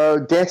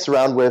danced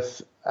around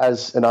with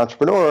as an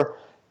entrepreneur,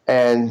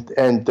 and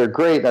they're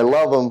great. I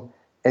love them.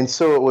 And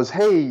so it was,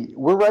 hey,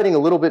 we're writing a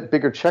little bit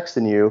bigger checks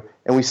than you,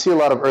 and we see a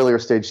lot of earlier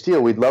stage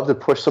deal. We'd love to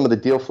push some of the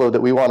deal flow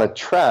that we want to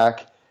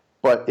track,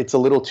 but it's a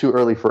little too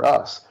early for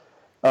us.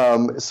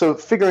 So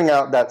figuring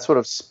out that sort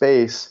of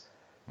space,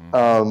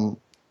 and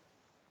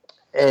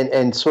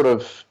sort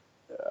of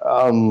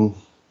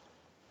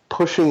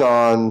pushing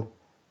on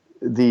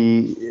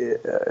the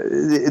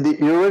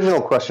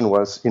original question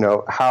was,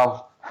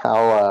 how.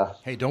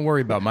 Hey, don't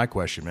worry about my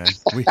question, man.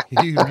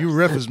 You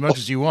riff as much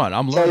as you want.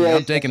 I'm learning.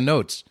 I'm taking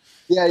notes.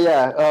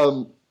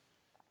 Yeah.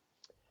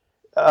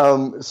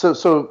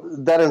 So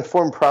that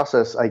informed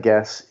process, I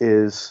guess,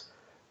 is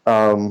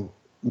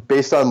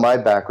based on my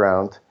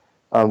background,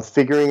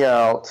 figuring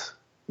out,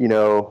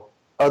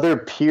 other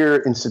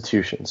peer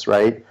institutions,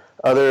 right?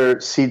 Other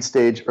seed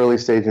stage, early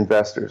stage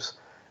investors.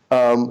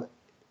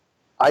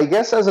 I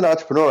guess as an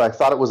entrepreneur, I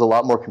thought it was a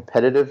lot more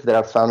competitive than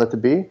I've found it to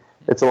be.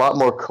 It's a lot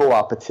more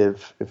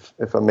cooperative,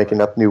 if I'm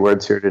making up new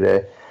words here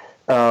today.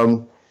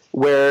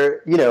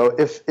 Where,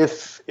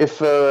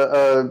 if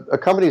a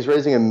company is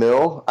raising $1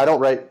 million, I don't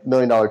write $1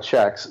 million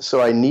checks,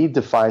 so I need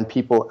to find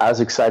people as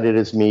excited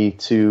as me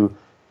to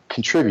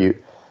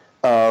contribute.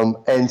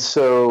 And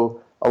so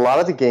a lot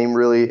of the game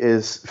really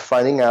is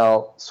finding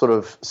out sort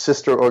of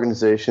sister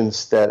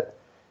organizations that,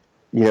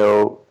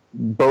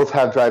 both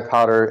have dry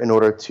powder in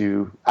order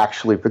to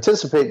actually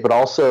participate, but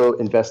also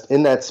invest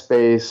in that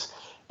space.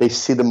 They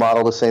see the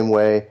model the same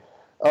way.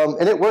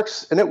 And it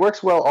works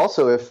well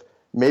also if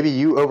maybe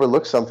you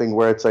overlook something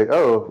where it's like,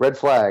 oh, red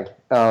flag.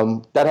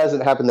 That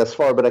hasn't happened thus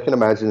far, but I can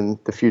imagine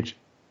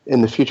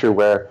in the future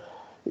where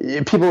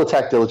people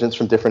attack diligence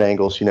from different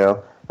angles.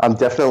 I'm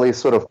definitely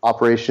sort of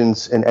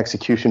operations and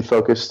execution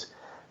focused,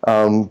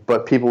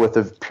 but people with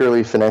a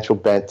purely financial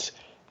bent,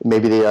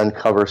 maybe they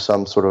uncover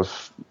some sort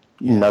of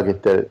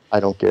nugget that I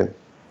don't get.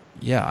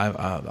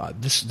 Yeah,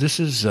 this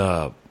is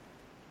a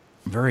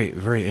very,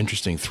 very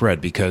interesting thread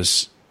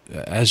because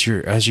as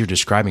you're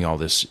describing all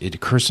this, it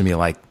occurs to me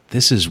like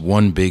this is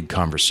one big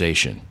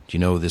conversation.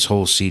 This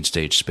whole seed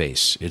stage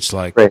space. It's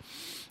like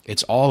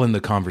It's all in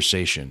the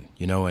conversation,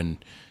 and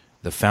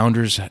the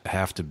founders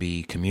have to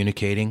be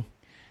communicating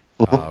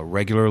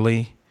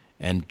regularly,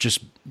 and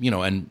just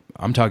and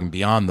I'm talking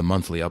beyond the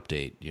monthly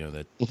update,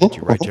 that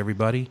you write to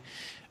everybody,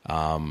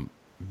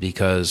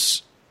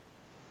 because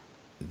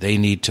they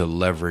need to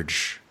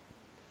leverage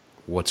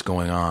what's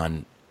going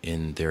on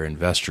in their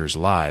investors'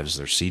 lives,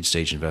 their seed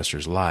stage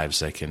investors' lives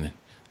that can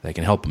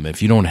help them.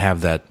 If you don't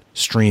have that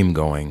stream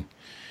going,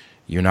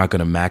 you're not going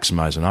to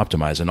maximize and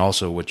optimize. And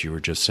also what you were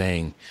just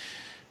saying,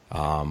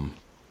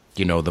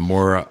 the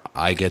more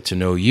I get to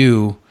know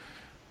you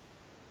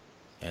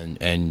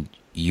and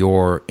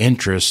your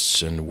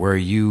interests and where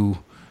you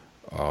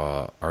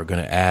are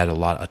going to add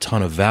a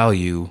ton of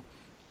value,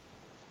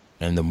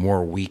 and the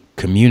more we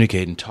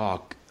communicate and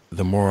talk,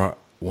 the more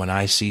when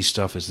I see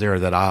stuff is there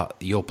that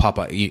you'll pop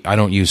up. I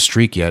don't use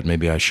Streak yet.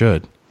 Maybe I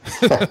should.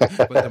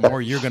 But the more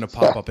you're going to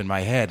pop up in my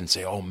head and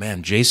say, oh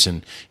man,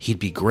 Jason, he'd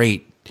be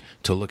great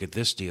to look at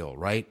this deal,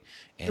 right?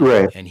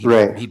 And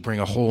he'd bring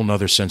a whole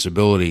nother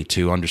sensibility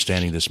to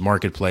understanding this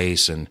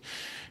marketplace and,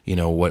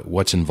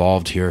 what's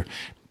involved here.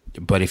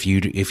 But if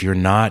you're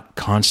not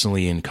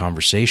constantly in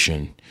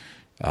conversation,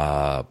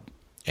 and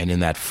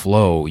in that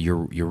flow,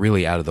 you're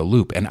really out of the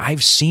loop. And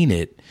I've seen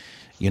it,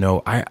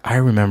 I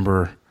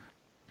remember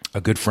a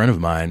good friend of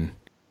mine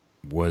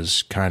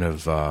was kind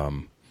of,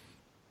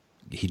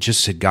 he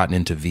just had gotten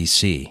into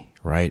VC,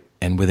 right?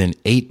 And within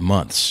 8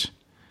 months,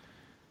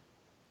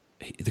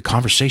 the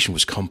conversation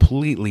was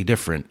completely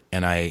different.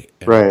 And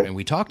and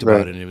we talked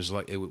about it, and it was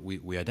like,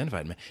 we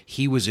identified him.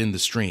 He was in the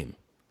stream,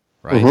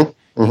 right?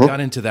 He got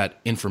into that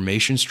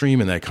information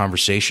stream and that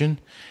conversation,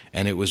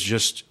 and it was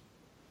just,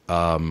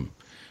 when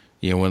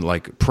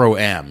like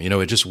pro-am,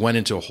 it just went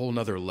into a whole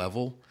nother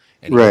level.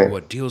 And he knew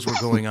what deals were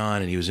going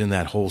on, and he was in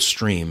that whole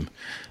stream.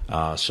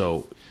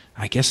 So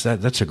I guess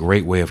that's a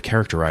great way of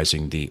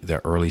characterizing the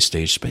early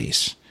stage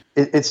space.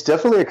 It's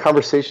definitely a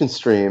conversation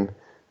stream,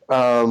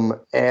 and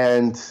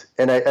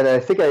I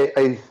think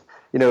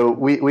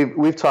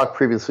we've talked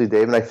previously,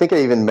 Dave, and I think I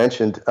even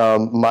mentioned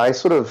my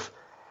sort of,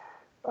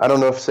 I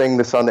don't know if saying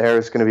this on the air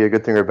is going to be a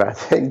good thing or a bad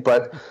thing,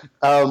 but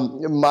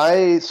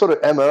my sort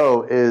of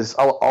MO is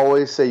I'll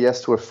always say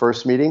yes to a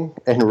first meeting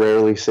and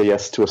rarely say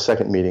yes to a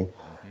second meeting.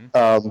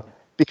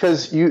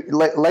 Because you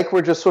like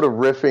we're just sort of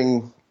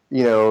riffing,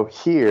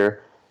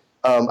 here.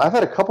 I've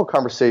had a couple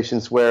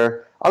conversations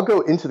where I'll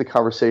go into the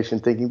conversation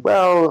thinking,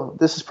 well,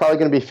 this is probably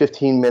going to be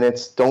 15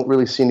 minutes. Don't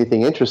really see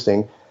anything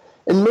interesting.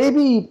 And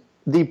maybe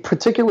the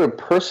particular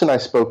person I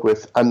spoke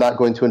with, I'm not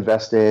going to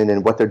invest in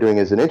and what they're doing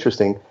isn't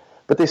interesting.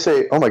 But they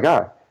say, oh my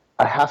God,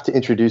 I have to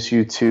introduce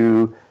you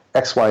to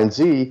X, Y, and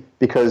Z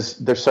because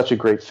they're such a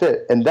great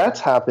fit. And that's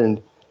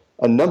happened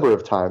a number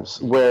of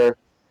times where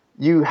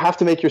you have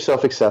to make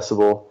yourself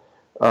accessible.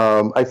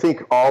 I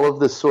think all of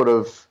the sort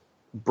of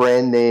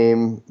brand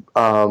name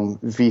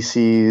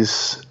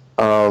VCs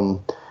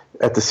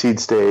at the seed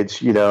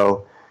stage,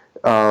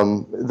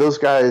 those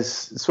guys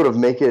sort of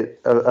make it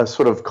a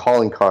sort of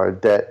calling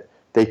card that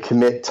they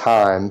commit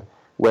time,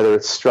 whether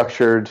it's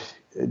structured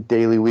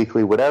daily,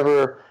 weekly,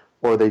 whatever,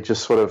 or they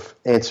just sort of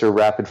answer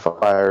rapid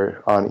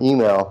fire on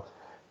email.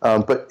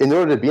 But in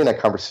order to be in that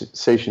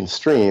conversation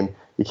stream,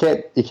 you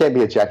can't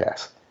be a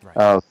jackass.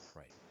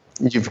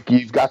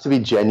 You've got to be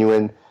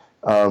genuine,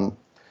 and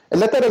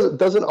that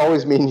doesn't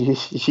always mean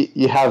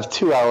you have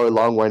 2-hour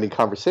long winding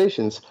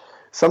conversations.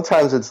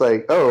 Sometimes it's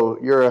like, oh,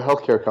 you're a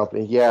healthcare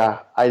company. Yeah,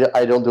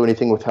 I don't do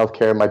anything with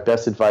healthcare. My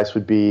best advice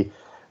would be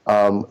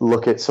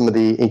look at some of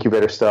the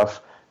incubator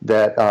stuff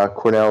that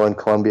Cornell and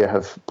Columbia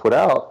have put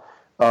out.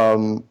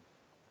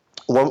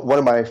 one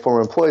of my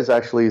former employees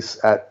actually is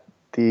at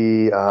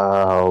the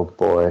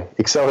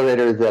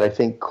accelerator that I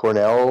think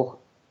Cornell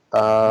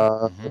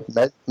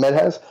Med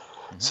has.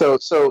 So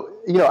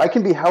I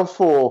can be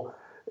helpful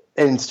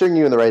in steering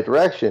you in the right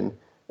direction,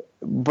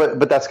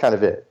 but that's kind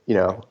of it.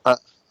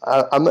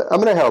 I'm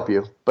going to help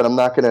you, but I'm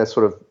not going to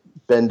sort of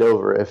bend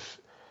over if.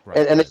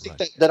 Right, and I think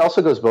that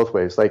also goes both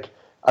ways. Like,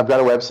 I've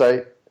got a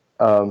website.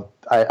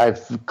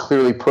 I've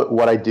clearly put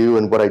what I do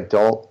and what I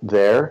don't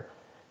there.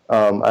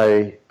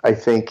 I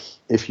think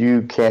if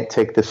you can't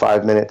take the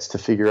 5 minutes to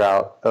figure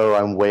out,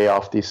 I'm way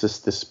off thesis,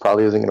 this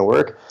probably isn't going to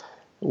work,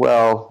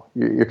 well,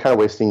 you're kind of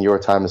wasting your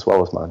time as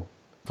well as mine.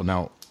 Well,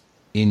 now,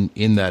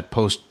 in that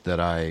post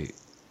that I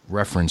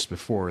referenced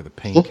before, the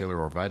painkiller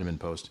or vitamin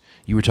post,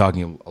 you were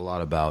talking a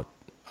lot about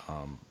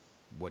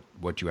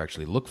what you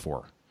actually look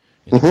for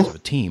in terms of a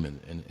team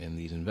and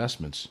these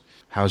investments.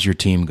 How's your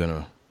team going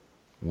to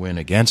win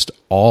against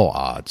all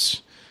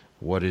odds?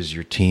 What is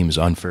your team's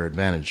unfair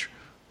advantage?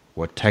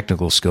 What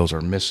technical skills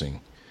are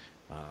missing?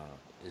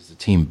 Is the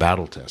team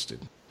battle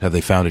tested? Have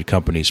they founded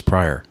companies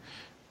prior?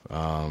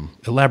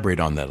 Elaborate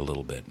on that a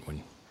little bit.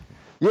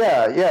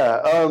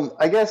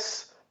 I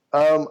guess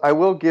I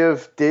will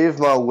give Dave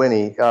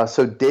Malwini.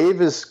 So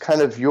Dave is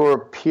kind of your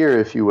peer,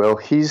 if you will.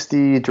 He's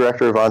the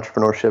director of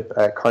entrepreneurship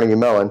at Carnegie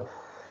Mellon.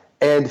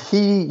 And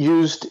he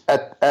used,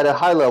 at a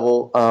high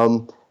level,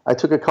 I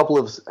took a couple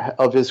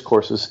of his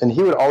courses, and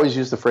he would always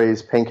use the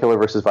phrase painkiller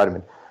versus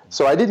vitamin.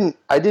 So I didn't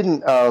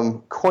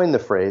coin the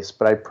phrase,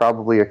 but I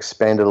probably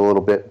expanded a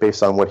little bit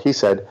based on what he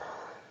said.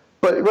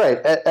 But right,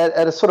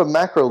 at a sort of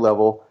macro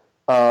level,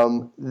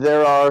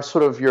 there are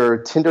sort of your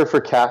Tinder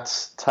for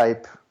cats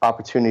type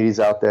opportunities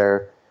out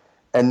there,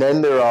 and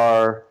then there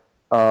are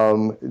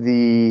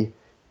the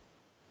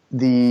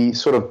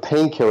sort of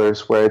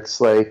painkillers where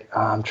it's like,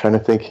 I'm trying to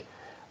think.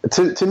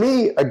 To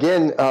me,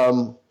 again,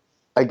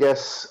 I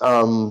guess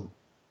I'll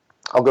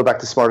go back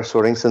to Smarter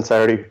Sorting since I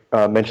already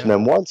mentioned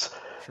them once.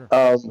 Sure.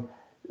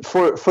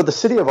 For the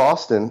city of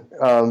Austin,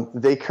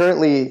 they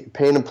currently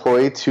pay an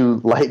employee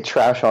to light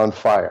trash on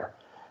fire.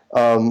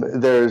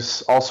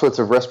 There's all sorts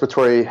of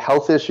respiratory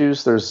health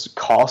issues. There's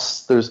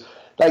costs.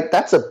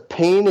 That's a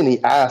pain in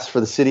the ass for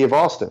the city of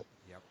Austin.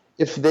 Yep.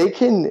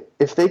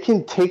 If they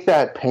can take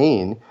that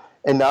pain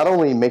and not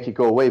only make it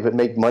go away, but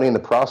make money in the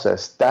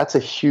process, that's a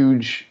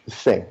huge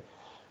thing.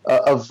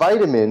 A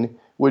vitamin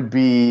would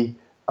be,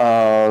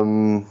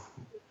 I'm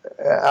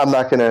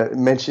not going to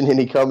mention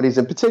any companies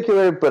in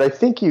particular, but I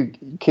think you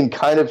can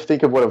kind of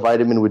think of what a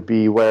vitamin would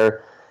be,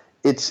 where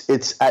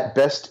it's at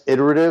best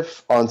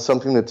iterative on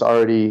something that's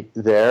already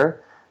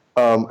there.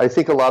 I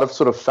think a lot of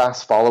sort of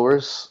fast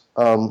followers,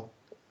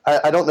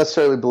 I don't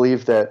necessarily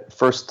believe that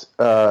first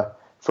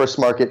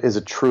market is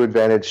a true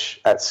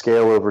advantage at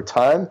scale over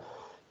time.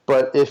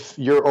 But if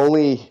your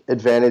only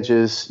advantage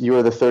is you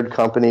are the third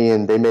company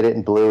and they made it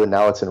in blue and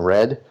now it's in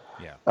red,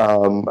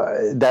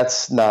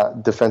 that's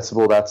not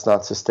defensible. That's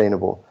not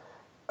sustainable.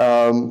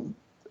 But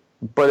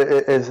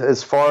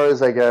as far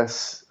as, I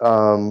guess,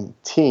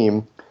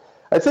 team,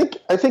 I think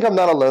I'm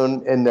not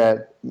alone in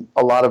that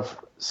a lot of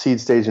seed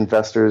stage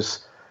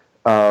investors,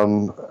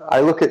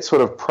 I look at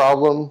sort of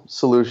problem,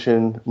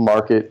 solution,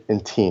 market,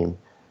 and team.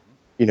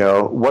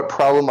 What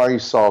problem are you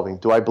solving?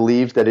 Do I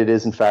believe that it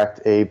is, in fact,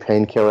 a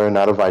painkiller and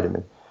not a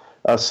vitamin?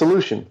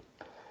 Solution.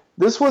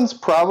 This one's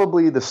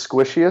probably the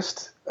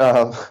squishiest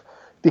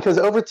because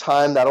over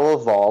time that'll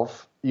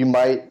evolve. You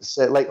might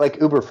say, like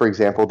Uber, for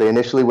example, they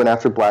initially went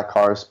after black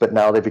cars, but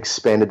now they've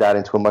expanded that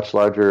into a much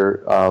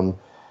larger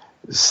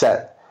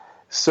set.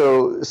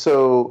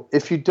 So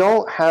if you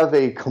don't have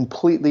a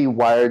completely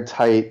wired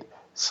tight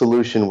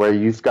solution where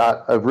you've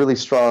got a really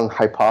strong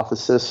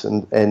hypothesis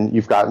and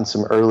you've gotten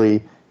some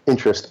early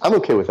interest, I'm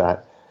okay with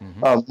that.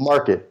 Mm-hmm.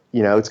 Market,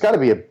 it's got to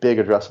be a big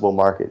addressable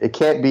market. It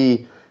can't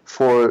be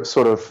for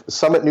sort of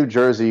Summit, New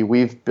Jersey,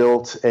 we've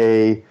built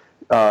a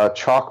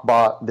chalk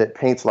bot that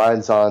paints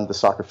lines on the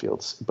soccer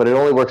fields, but it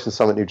only works in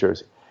Summit, New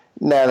Jersey.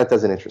 Nah, that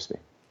doesn't interest me.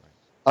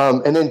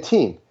 And then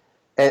team.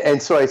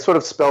 And so I sort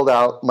of spelled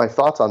out my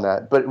thoughts on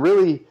that. But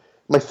really,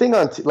 my thing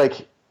on,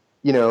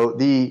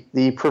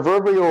 the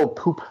proverbial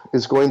poop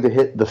is going to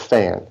hit the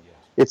fan.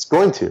 It's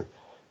going to.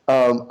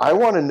 I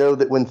want to know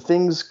that when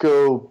things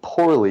go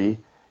poorly,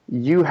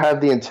 you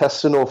have the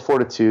intestinal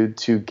fortitude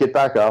to get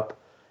back up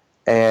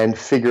and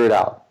figure it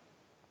out.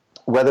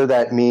 Whether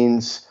that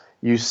means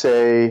you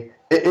say,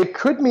 it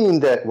could mean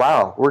that,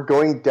 wow, we're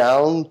going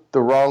down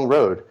the wrong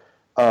road.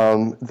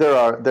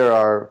 There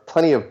are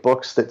plenty of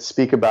books that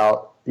speak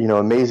about,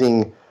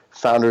 amazing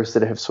founders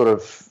that have sort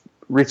of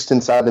reached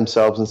inside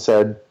themselves and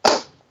said,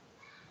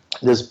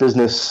 this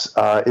business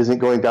isn't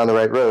going down the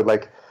right road.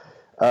 Like,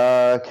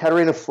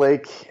 Katarina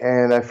Flake,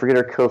 and I forget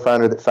her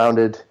co-founder that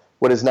founded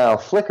what is now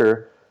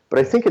Flickr, but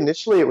I think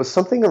initially it was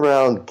something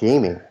around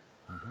gaming.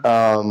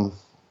 And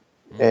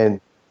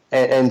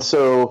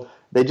so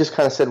they just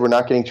kind of said, we're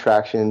not getting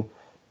traction.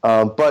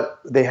 But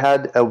they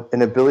had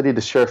an ability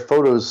to share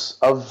photos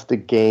of the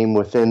game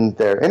within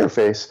their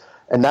interface,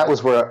 and that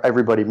was where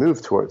everybody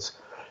moved towards.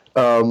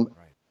 Having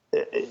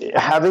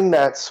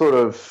that sort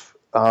of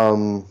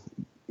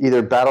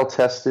either battle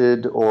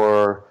tested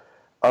or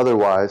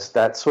otherwise,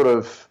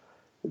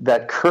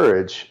 that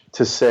courage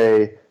to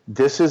say,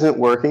 this isn't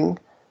working,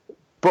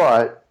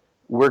 but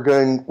we're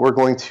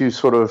going to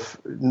sort of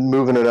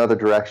move in another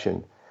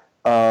direction.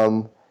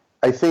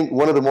 I think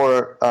one of the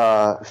more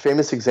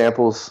famous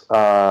examples,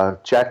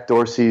 Jack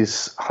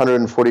Dorsey's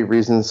 140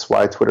 Reasons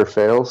Why Twitter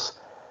Fails.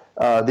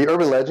 The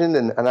urban legend,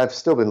 and I've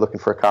still been looking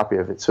for a copy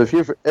of it. So if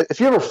you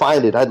ever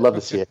find it, I'd love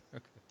to see it.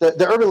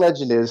 The urban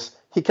legend is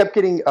he kept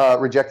getting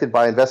rejected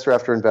by investor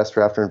after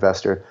investor after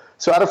investor.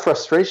 So out of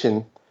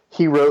frustration,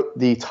 he wrote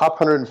the top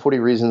 140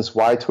 reasons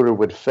why Twitter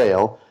would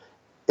fail,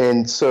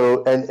 and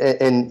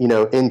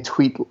in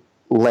tweet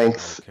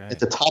length at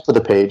the top of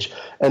the page,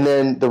 and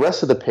then the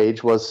rest of the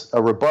page was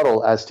a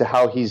rebuttal as to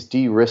how he's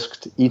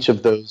de-risked each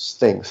of those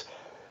things.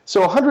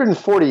 So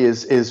 140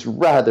 is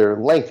rather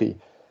lengthy,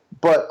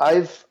 but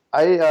I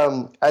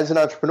as an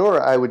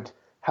entrepreneur, I would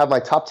have my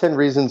top 10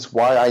 reasons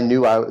why I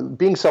knew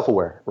being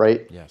self-aware,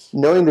 right? Yes.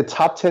 Knowing the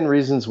top 10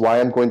 reasons why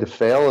I'm going to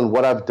fail and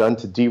what I've done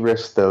to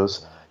de-risk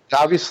those.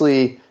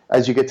 Obviously,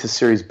 as you get to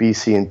Series B,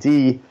 C, and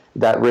D,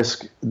 that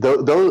risk,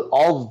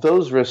 all of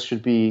those risks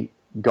should be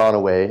gone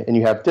away, and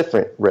you have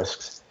different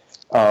risks,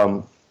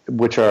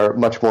 which are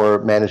much more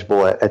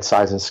manageable at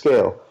size and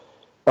scale.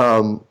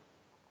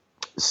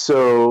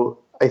 So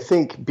I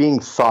think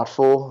being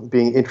thoughtful,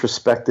 being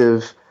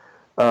introspective,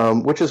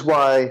 which is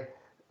why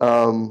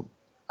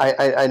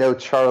I know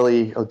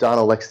Charlie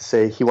O'Donnell likes to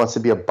say he wants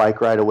to be a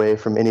bike ride away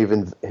from any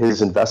of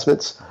his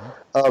investments.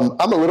 I'm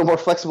a little more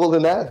flexible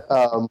than that.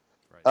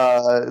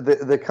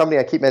 The company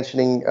I keep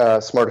mentioning,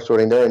 Smarter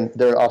Sorting, they're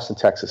in Austin,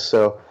 Texas.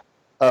 So,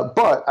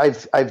 but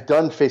I've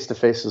done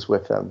face-to-faces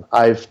with them.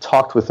 I've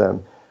talked with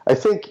them. I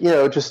think,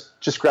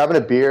 just grabbing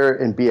a beer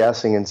and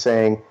BSing and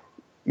saying,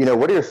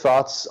 what are your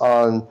thoughts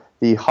on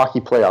the hockey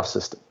playoff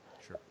system?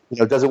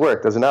 Sure. Does it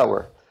work? Does it not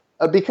work?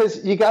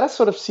 Because you got to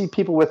sort of see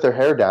people with their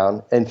hair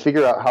down and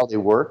figure out how they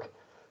work.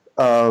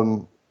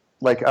 I'm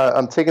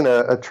taking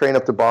a train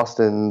up to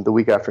Boston the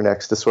week after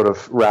next to sort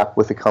of wrap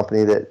with a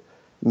company that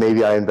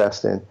maybe I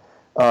invest in.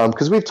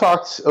 Because we've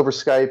talked over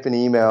Skype and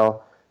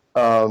email,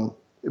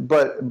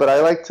 but I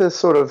like to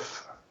sort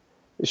of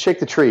shake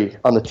the tree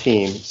on the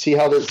team, see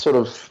how the sort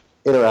of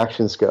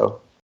interactions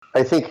go.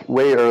 I think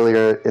way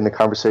earlier in the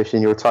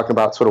conversation you were talking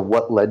about sort of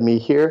what led me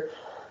here.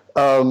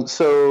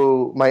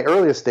 So my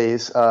earliest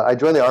days, I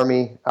joined the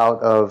Army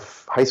out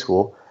of high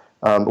school,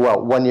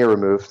 1 year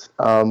removed.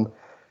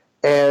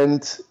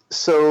 And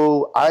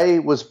so I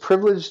was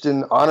privileged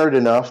and honored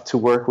enough to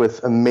work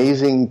with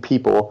amazing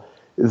people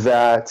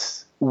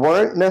that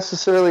weren't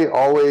necessarily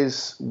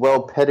always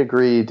well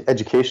pedigreed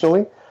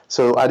educationally.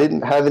 So I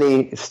didn't have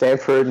any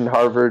Stanford and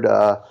Harvard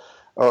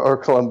or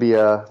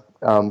Columbia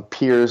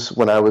peers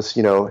when I was,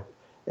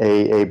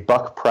 a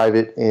buck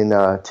private in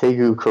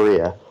Daegu,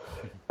 Korea.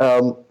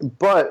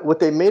 But what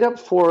they made up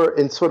for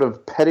in sort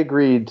of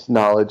pedigreed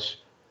knowledge,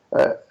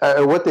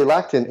 what they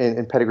lacked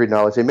in pedigreed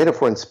knowledge, they made up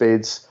for in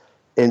spades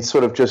in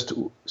sort of just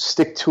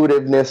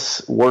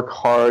stick-to-itiveness, work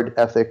hard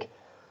ethic.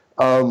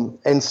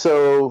 And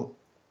so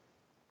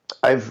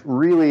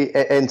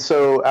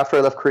after I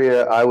left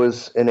Korea, I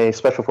was in a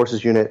special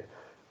forces unit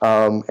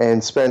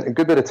and spent a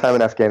good bit of time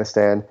in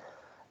Afghanistan.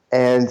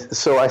 And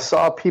so I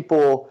saw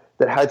people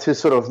that had to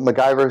sort of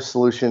MacGyver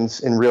solutions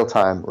in real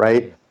time,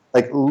 right?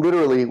 Like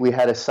literally we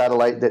had a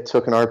satellite that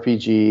took an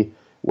RPG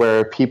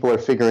where people are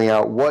figuring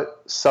out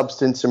what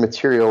substance or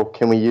material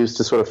can we use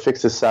to sort of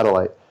fix this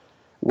satellite,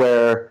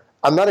 where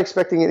I'm not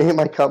expecting any of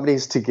my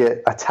companies to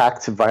get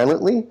attacked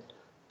violently,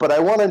 but I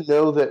want to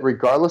know that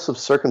regardless of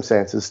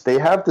circumstances, they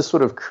have this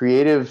sort of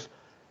creative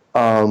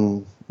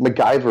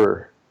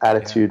MacGyver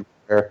attitude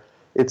where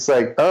it's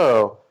like,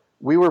 oh,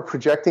 we were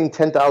projecting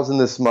 10,000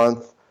 this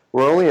month.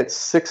 We're only at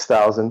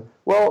 6,000.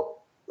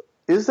 Well,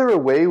 is there a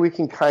way we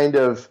can kind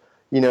of,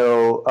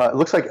 it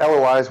looks like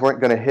LOIs weren't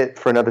going to hit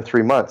for another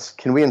 3 months.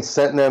 Can we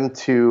incent them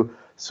to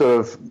sort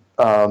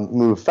of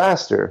move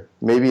faster?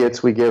 Maybe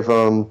it's we give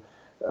them,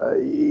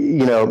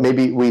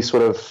 maybe we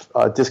sort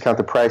of discount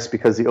the price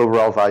because the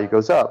overall value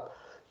goes up.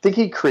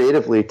 Thinking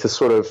creatively to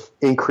sort of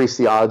increase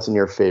the odds in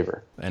your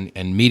favor.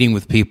 And meeting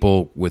with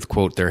people with,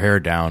 quote, their hair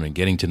down and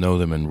getting to know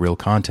them in real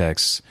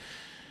contexts,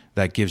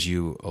 that gives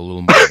you a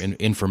little more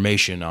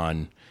information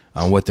on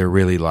what they're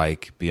really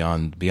like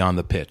beyond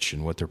the pitch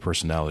and what their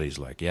personality is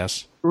like.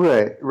 Yes?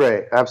 Right,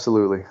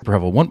 absolutely.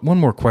 Prevel, one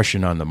more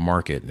question on the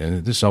market,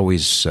 and this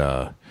always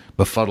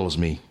befuddles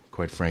me,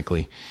 quite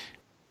frankly.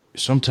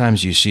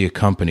 Sometimes you see a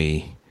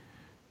company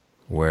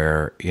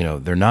where,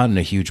 they're not in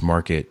a huge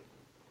market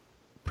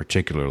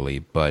particularly,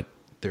 but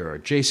there are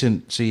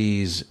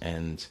adjacencies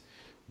and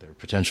there are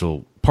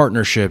potential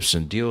partnerships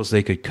and deals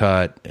they could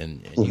cut,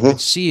 and you can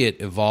see it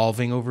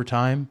evolving over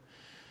time.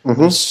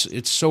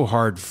 It's so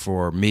hard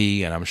for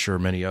me, and I'm sure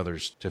many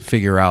others, to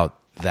figure out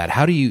that.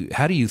 How do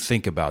you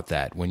think about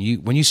that when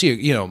you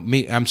see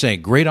me? I'm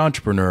saying great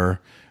entrepreneur,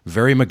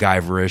 very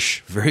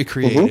MacGyverish, very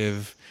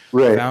creative,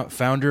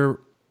 founder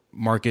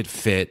market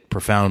fit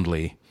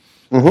profoundly,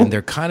 and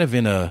they're kind of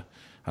in a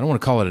I don't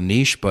want to call it a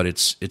niche, but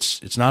it's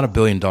not $1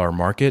 billion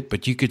market,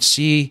 but you could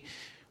see,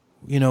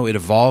 it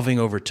evolving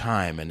over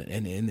time. And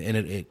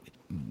it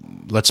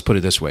let's put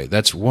it this way.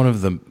 That's one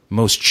of the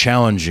most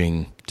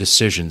challenging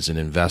decisions an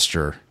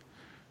investor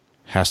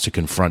has to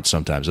confront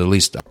sometimes. At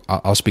least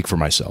I'll speak for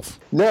myself.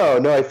 No,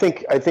 I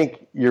think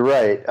you're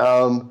right.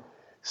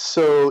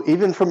 So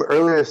even from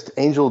earliest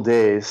angel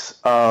days,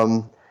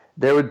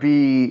 there would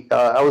be,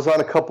 I was on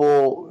a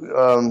couple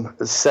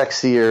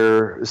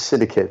sexier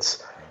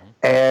syndicates,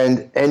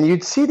 and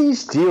you'd see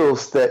these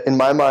deals that in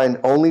my mind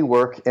only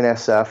work in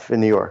SF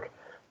in New York,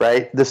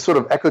 right? This sort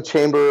of echo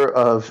chamber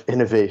of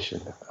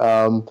innovation.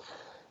 And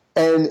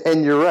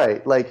you're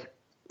right. Like,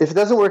 if it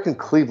doesn't work in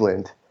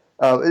Cleveland,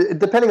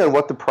 depending on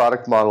what the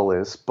product model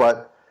is,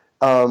 but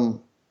I've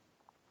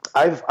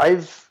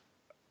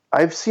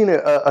seen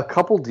a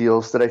couple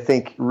deals that I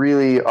think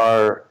really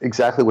are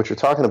exactly what you're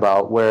talking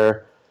about,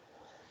 where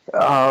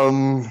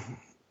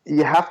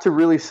you have to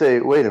really say,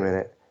 wait a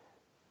minute,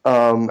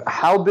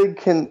 how big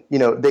can,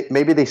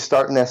 maybe they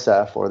start in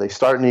SF or they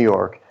start in New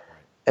York,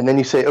 and then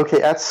you say,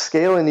 okay, at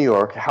scale in New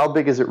York, how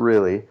big is it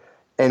really?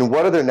 And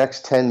what are their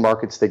next 10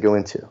 markets they go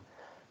into?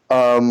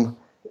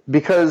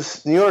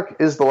 Because New York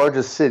is the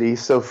largest city,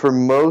 so for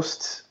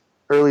most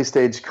early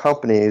stage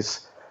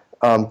companies,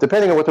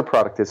 depending on what their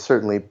product is,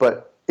 certainly,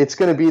 but it's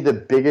going to be the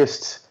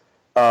biggest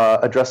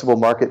addressable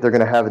market they're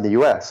going to have in the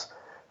U.S.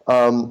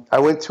 I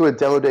went to a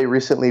demo day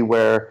recently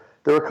where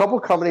there were a couple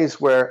of companies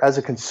where, as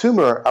a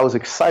consumer, I was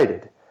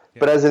excited,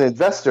 but as an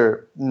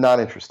investor, not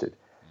interested.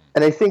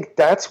 And I think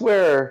that's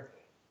where,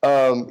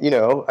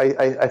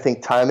 I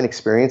think time and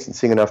experience and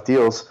seeing enough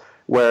deals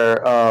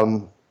where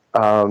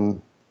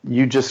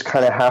you just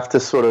kind of have to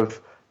sort of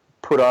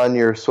put on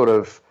your sort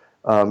of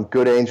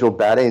good angel,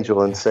 bad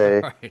angel and say,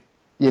 right.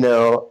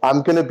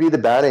 I'm going to be the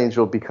bad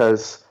angel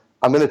because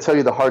I'm going to tell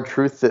you the hard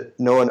truth that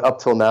no one up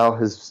till now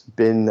has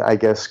been, I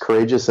guess,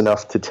 courageous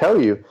enough to tell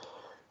you.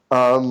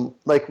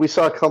 Like we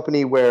saw a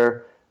company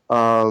where,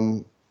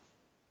 and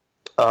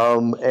I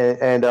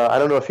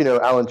don't know if you know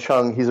Alan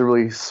Chung. He's a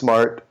really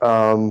smart.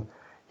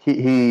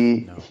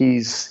 He's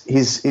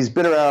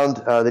been around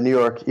the New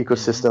York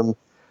ecosystem.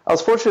 I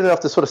was fortunate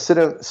enough to sort of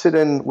sit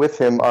in with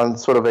him on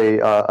sort of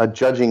a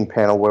judging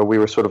panel where we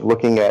were sort of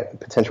looking at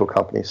potential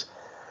companies,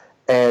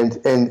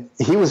 and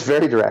he was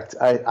very direct.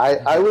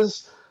 I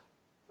was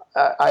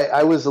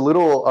a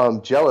little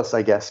jealous,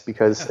 I guess,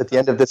 because at the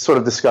end of this sort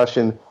of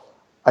discussion,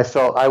 I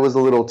felt I was a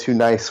little too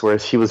nice,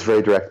 whereas he was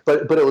very direct.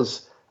 But it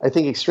was, I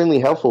think, extremely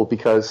helpful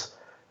because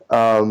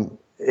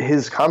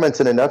his comments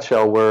in a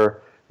nutshell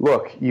were,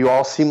 look, you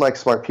all seem like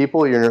smart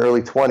people. You're in your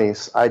early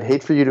 20s. I'd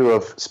hate for you to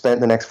have spent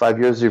the next 5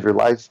 years of your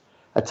life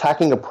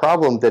attacking a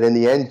problem that in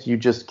the end you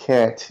just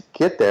can't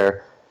get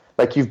there.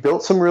 Like, you've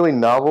built some really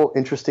novel,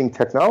 interesting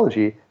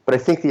technology, but I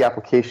think the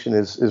application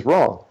is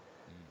wrong.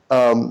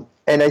 And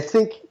I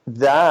think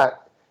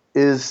that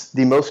is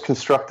the most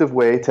constructive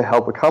way to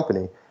help a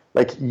company.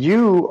 Like,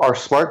 you are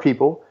smart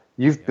people.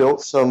 You've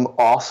built some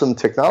awesome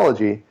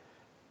technology,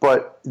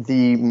 but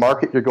the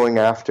market you're going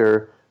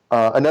after.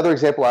 Another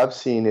example I've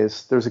seen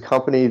is there's a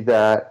company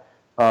that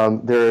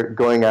they're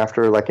going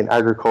after like an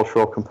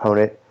agricultural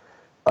component,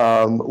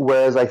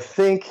 whereas I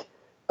think,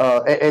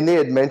 and they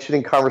had mentioned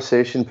in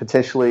conversation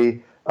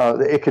potentially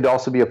it could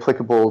also be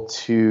applicable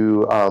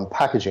to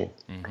packaging.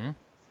 Mm-hmm.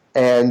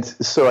 And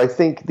so I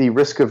think the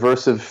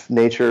risk-aversive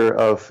nature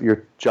of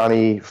your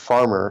Johnny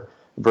Farmer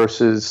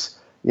versus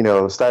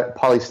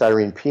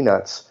polystyrene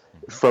peanuts,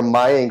 from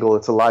my angle,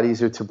 it's a lot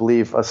easier to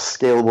believe a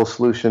scalable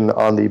solution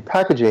on the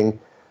packaging.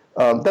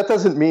 That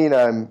doesn't mean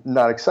I'm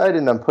not excited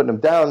and I'm putting them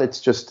down.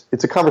 It's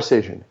a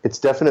conversation. It's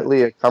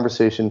definitely a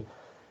conversation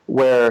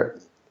where,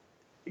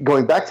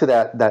 going back to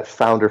that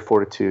founder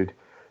fortitude,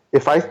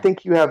 if I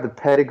think you have the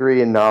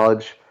pedigree and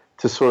knowledge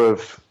to sort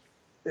of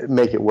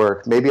make it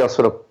work, maybe I'll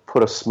sort of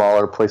put a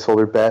smaller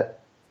placeholder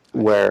bet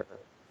where,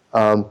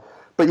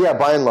 but yeah,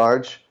 by and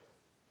large,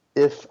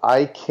 if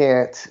I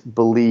can't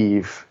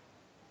believe,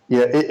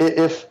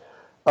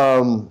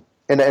 and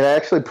I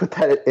actually put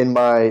that in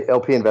my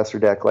LP investor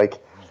deck,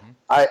 like,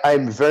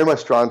 I'm very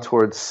much drawn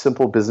towards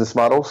simple business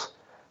models.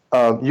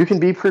 You can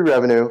be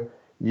pre-revenue.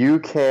 You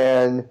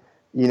can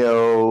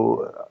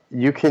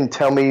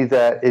tell me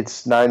that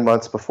it's 9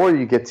 months before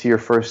you get to your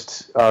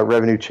first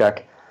revenue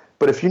check.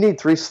 But if you need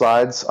 3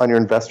 slides on your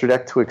investor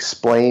deck to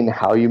explain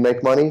how you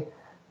make money,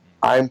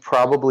 I'm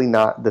probably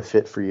not the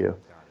fit for you.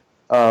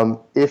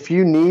 If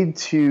you need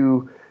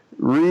to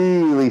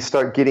really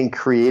start getting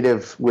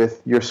creative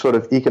with your sort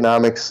of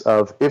economics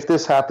of, if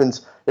this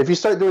happens, if you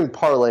start doing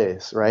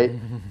parlays, right?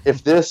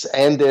 If this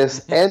and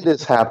this and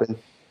this happen,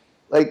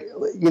 like,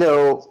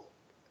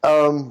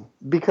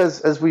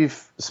 because as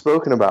we've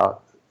spoken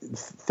about,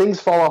 things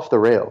fall off the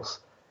rails.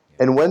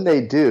 And when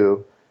they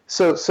do,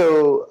 so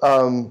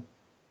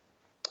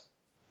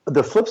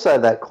the flip side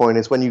of that coin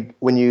is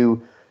when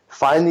you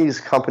find these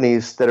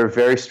companies that are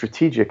very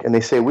strategic and they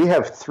say, we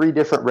have 3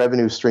 different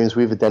revenue streams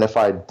we've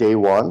identified day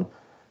one.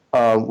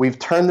 We've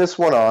turned this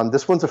one on.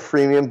 This one's a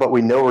freemium, but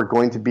we know we're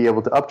going to be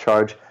able to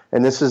upcharge.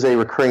 And this is a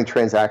recurring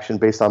transaction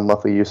based on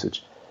monthly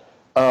usage.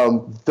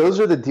 Those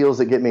are the deals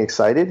that get me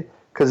excited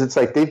because it's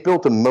like they've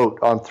built a moat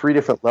on 3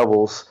 different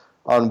levels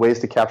on ways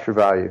to capture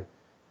value.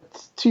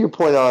 To your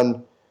point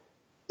on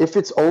if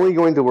it's only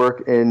going to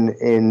work in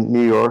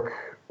New York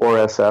or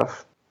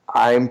SF,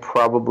 I'm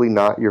probably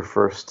not your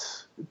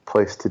first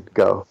place to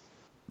go.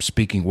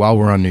 Speaking, while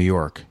we're on New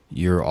York,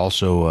 you're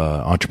also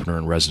an entrepreneur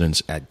in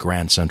residence at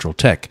Grand Central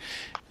Tech.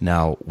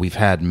 Now, we've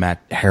had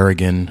Matt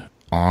Harrigan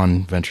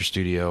on Venture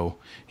Studio.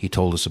 He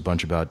told us a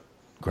bunch about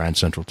Grand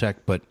Central Tech,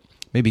 but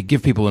maybe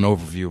give people an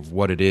overview of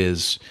what it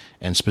is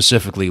and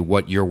specifically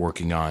what you're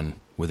working on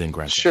within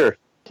Grand Central. Sure.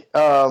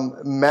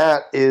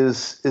 Matt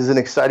is an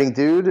exciting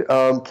dude.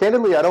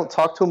 Candidly, I don't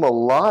talk to him a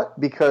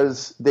lot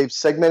because they've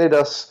segmented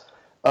us.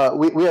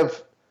 We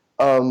have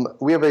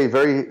a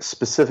very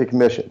specific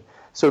mission.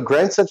 So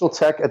Grand Central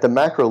Tech at the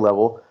macro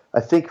level, I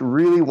think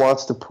really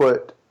wants to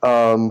put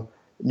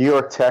New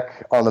York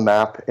tech on the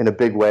map in a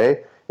big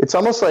way. It's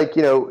almost like,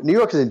 New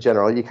York is in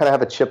general, you kind of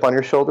have a chip on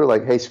your shoulder,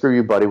 like, hey, screw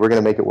you, buddy, we're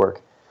going to make it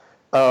work.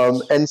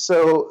 And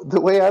so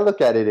the way I look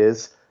at it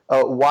is,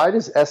 why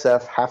does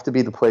SF have to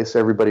be the place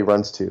everybody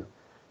runs to?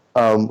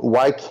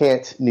 Why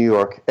can't New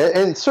York?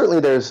 And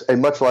certainly there's a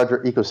much larger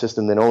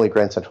ecosystem than only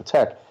Grand Central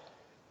Tech.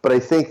 But I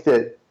think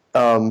that,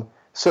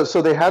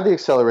 so they have the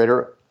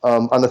accelerator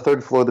on the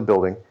 3rd floor of the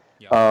building.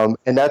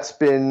 And that's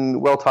been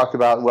well talked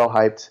about and well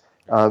hyped.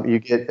 You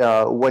get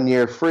 1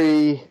 year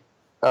free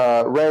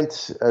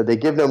rent. They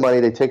give no money.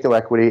 They take no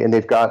equity. And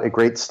they've got a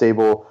great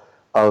stable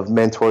of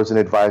mentors and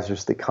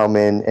advisors that come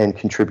in and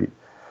contribute.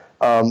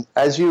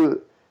 As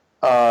you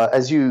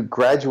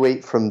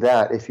graduate from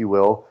that, if you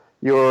will,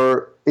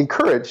 you're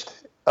encouraged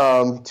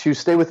to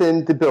stay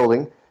within the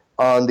building.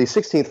 On the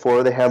 16th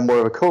floor, they have more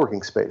of a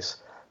co-working space.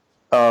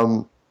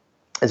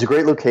 It's a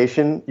great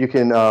location. You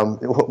can,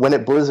 when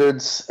it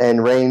blizzards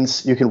and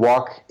rains, you can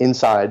walk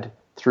inside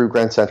through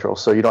Grand Central,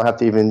 so you don't have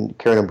to even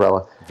carry an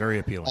umbrella. Very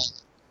appealing.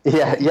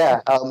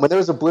 Yeah. When there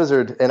was a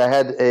blizzard and I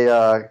had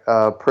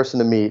a person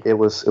to meet, it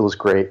was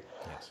great.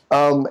 Yes.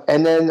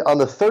 And then on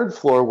the 4th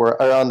floor,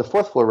 where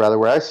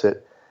I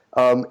sit,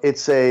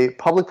 it's a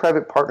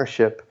public-private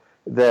partnership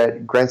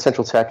that Grand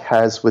Central Tech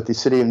has with the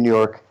City of New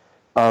York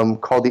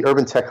called the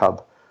Urban Tech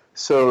Hub.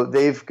 So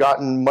they've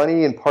gotten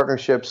money in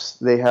partnerships.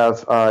 They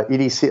have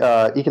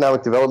EDC,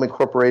 Economic Development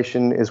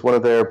Corporation is one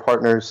of their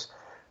partners.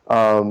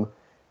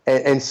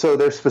 And so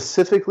they're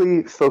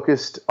specifically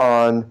focused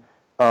on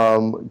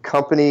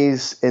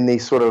companies in the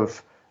sort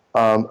of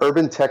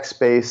urban tech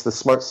space, the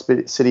smart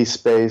city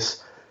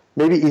space.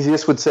 Maybe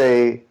easiest would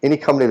say any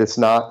company that's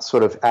not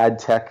sort of ad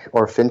tech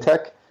or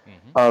fintech.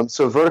 Mm-hmm.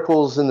 So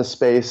verticals in the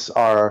space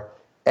are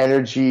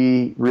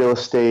energy, real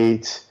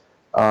estate,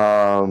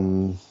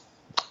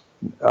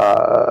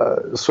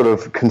 sort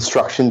of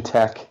construction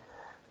tech,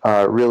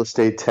 real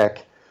estate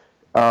tech,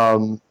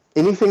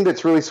 anything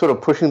that's really sort of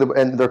pushing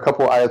and there are a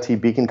couple of IoT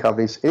beacon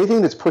companies,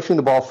 anything that's pushing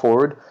the ball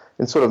forward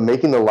and sort of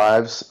making the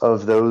lives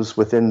of those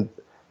within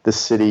the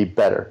city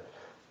better.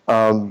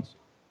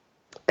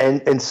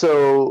 And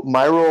so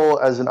my role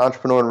as an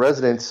entrepreneur in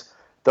residence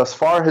thus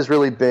far has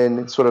really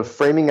been sort of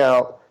framing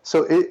out.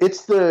 So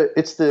it's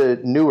the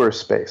newer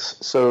space.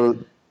 So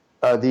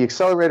the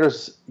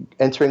accelerator's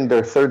entering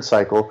their 3rd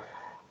cycle.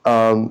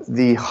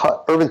 The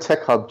Urban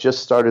Tech Hub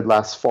just started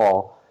last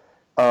fall.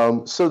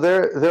 So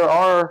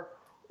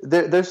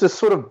there's this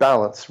sort of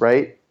balance,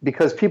 right?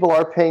 Because people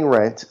are paying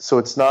rent, so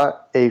it's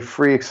not a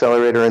free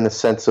accelerator in the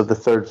sense of the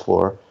 3rd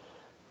floor.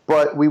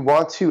 But we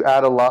want to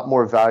add a lot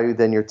more value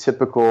than your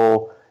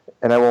typical,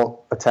 and I won't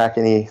attack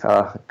any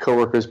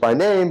coworkers by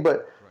name,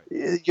 but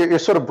your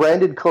sort of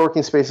branded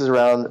co-working spaces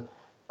around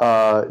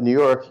New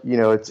York,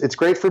 it's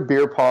great for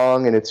beer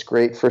pong and it's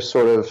great for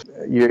sort of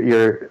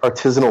your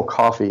artisanal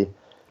coffee.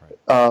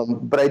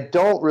 But I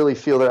don't really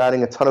feel they're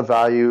adding a ton of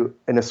value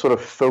in a sort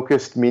of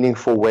focused,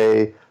 meaningful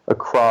way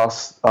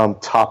across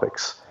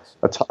topics,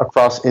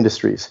 across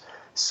industries.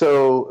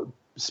 So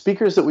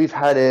speakers that we've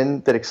had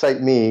in that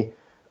excite me,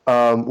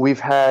 we've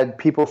had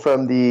people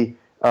from the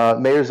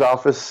Mayor's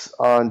Office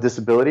on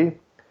Disability.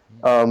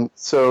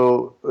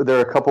 So there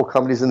are a couple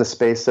companies in the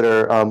space that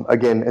are,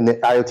 again, in the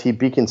IoT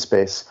beacon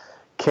space.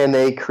 Can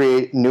they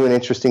create new and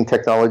interesting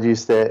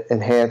technologies that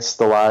enhance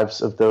the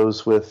lives of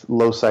those with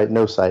low sight,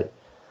 no sight?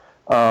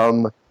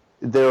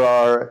 There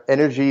are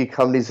energy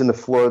companies in the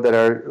floor that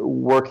are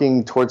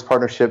working towards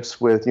partnerships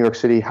with New York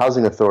City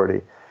Housing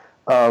Authority.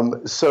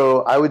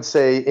 So I would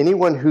say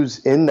anyone who's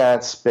in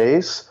that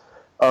space,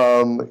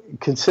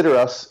 consider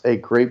us a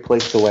great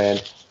place to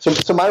land.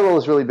 So my role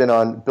has really been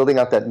on building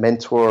out that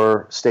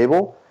mentor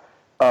stable.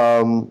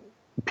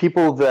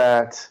 People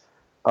that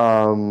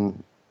are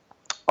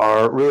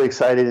really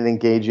excited and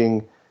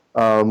engaging,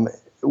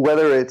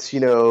 whether it's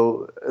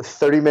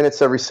 30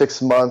 minutes every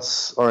 6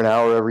 months or an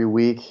hour every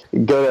week.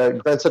 Go to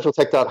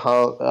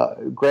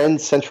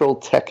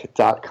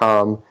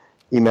grandcentraltech.com,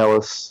 email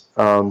us.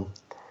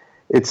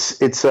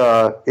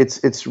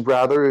 It's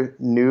rather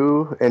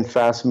new and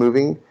fast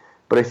moving,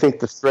 but I think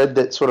the thread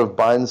that sort of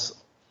binds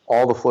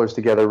all the floors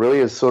together really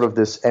is sort of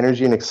this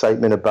energy and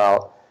excitement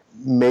about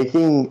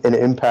making an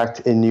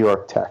impact in New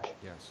York tech.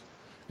 Yes.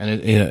 And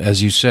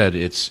as you said,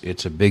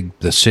 it's a big.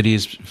 The city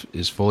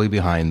is fully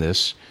behind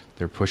this.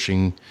 They're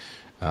pushing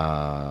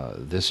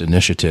this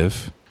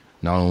initiative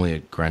not only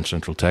at Grand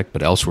Central Tech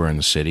but elsewhere in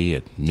the city,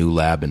 at New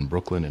Lab in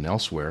Brooklyn and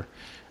elsewhere,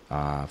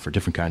 for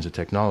different kinds of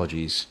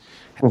technologies.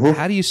 Mm-hmm.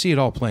 How do you see it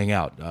all playing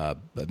out?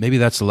 Maybe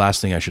that's the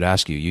last thing I should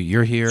ask you.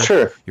 You're here.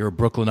 Sure. You're a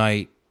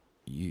Brooklynite.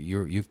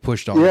 You've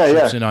pushed all the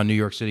chips in on New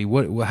York City.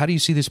 How do you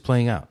see this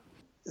playing out?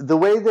 The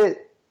way that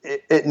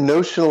it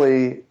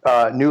notionally,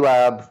 New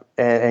Lab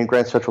and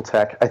Grand Central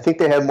Tech, I think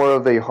they have more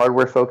of a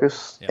hardware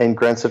focus, and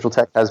Grand Central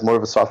Tech has more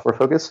of a software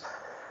focus.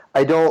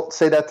 I don't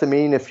say that to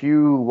mean if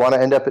you want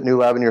to end up at New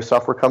Lab and you're a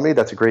software company,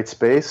 that's a great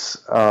space.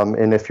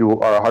 And if you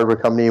are a hardware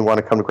company and want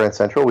to come to Grand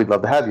Central, we'd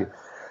love to have you.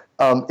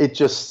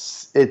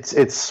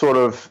 It's sort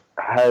of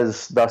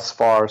has thus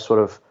far sort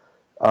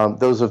of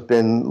those have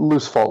been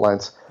loose fault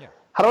lines. Yeah.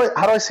 How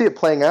do I see it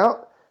playing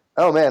out?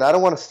 Oh man, I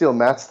don't want to steal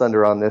Matt's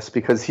thunder on this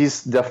because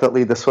he's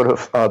definitely the sort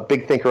of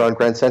big thinker on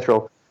Grand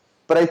Central.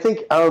 But I think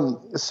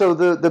so.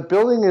 The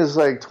building is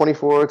like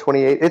 24,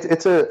 28.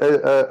 It's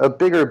a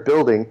bigger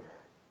building.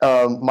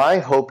 My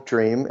hope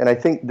dream, and I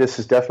think this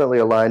is definitely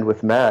aligned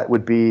with Matt,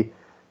 would be,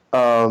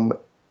 as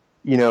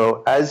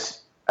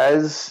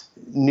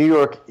New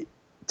York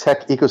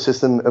tech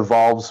ecosystem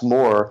evolves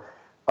more,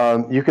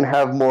 you can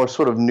have more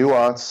sort of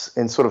nuance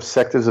and sort of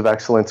sectors of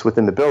excellence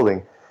within the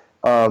building.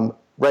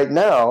 Right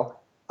now,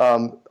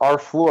 our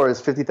floor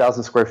is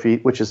 50,000 square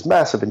feet, which is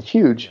massive and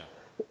huge.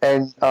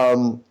 And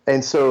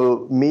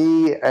so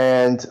me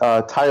and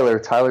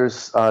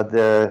Tyler's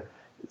the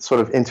sort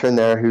of intern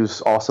there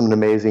who's awesome and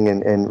amazing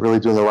and really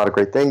doing a lot of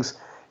great things.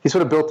 He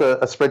sort of built a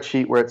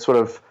spreadsheet where it sort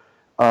of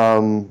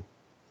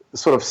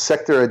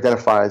sector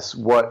identifies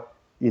what,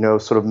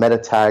 sort of meta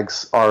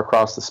tags are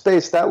across the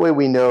space. That way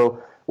we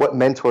know what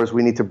mentors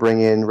we need to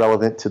bring in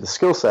relevant to the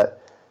skill set.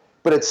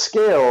 But at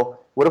scale,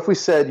 what if we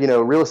said,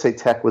 real estate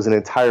tech was an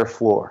entire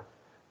floor?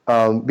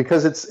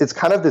 Because it's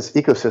kind of this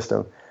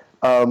ecosystem.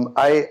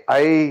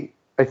 I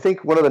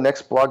think one of the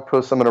next blog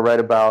posts I'm going to write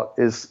about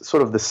is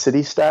sort of the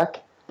city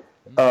stack.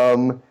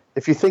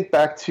 If you think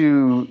back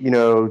to,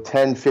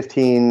 10,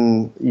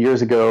 15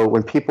 years ago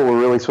when people were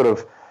really sort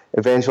of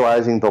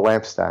evangelizing the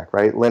LAMP stack,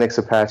 right? Linux,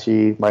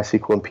 Apache,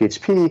 MySQL, and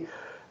PHP.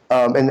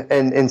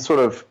 And sort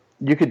of,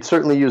 you could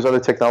certainly use other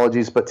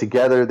technologies, but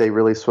together they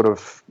really sort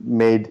of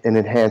made an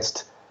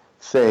enhanced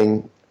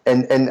thing.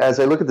 And as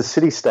I look at the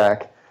city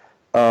stack,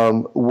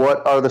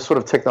 what are the sort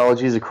of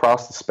technologies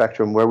across the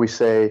spectrum where we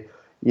say,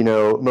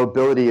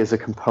 mobility is a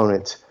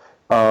component,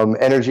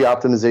 energy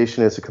optimization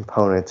is a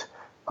component,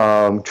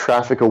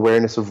 traffic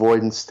awareness,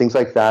 avoidance, things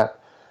like that.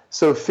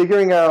 So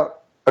figuring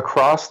out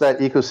across that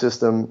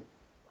ecosystem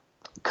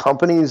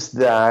companies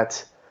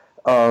that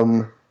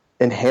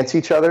enhance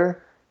each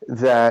other,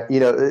 that,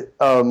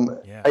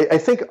 I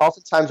think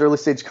oftentimes early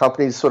stage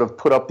companies sort of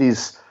put up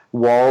these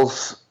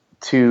walls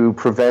to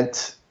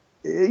prevent,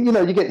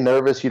 you get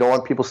nervous, you don't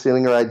want people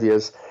stealing your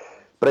ideas.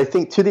 But I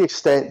think to the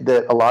extent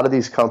that a lot of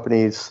these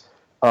companies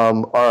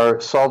are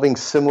solving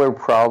similar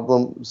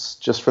problems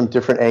just from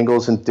different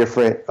angles and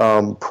different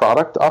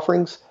product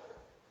offerings,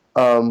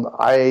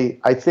 I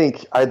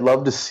think I'd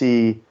love to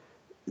see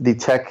the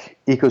tech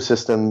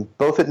ecosystem,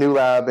 both at New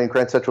Lab and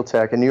Grand Central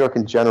Tech and New York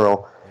in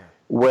general,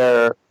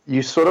 where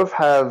you sort of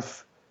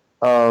have,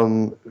 I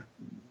don't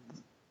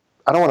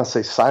want to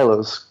say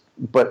silos,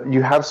 but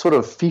you have sort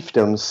of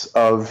fiefdoms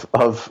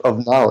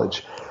of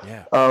knowledge.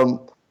 Yeah.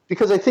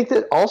 Because I think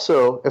that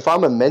also, if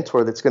I'm a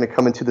mentor that's going to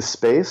come into the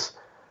space,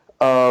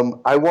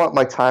 I want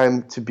my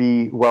time to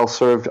be well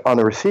served on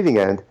the receiving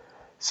end,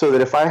 so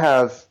that if I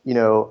have,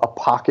 a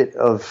pocket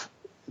of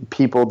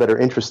people that are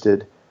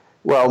interested,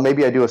 well,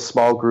 maybe I do a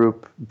small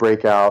group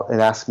breakout and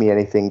ask me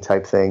anything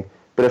type thing.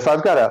 But if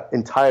I've got an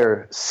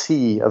entire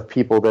sea of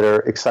people that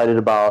are excited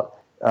about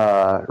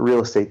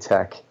real estate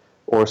tech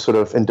or sort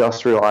of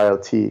industrial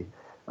IoT,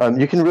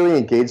 you can really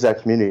engage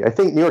that community. I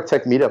think New York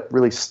Tech Meetup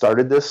really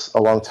started this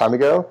a long time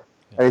ago.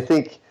 And I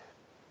think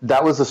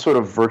that was a sort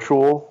of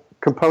virtual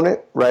component,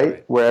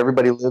 right? Where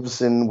everybody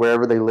lives in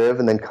wherever they live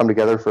and then come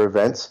together for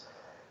events.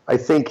 I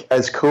think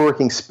as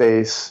co-working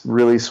space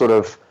really sort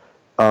of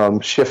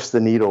shifts the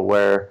needle,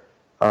 where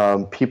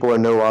people are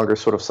no longer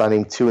sort of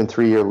signing 2 and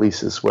 3 year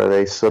leases, where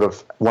they sort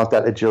of want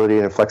that agility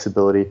and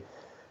flexibility.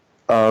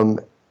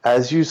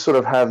 As you sort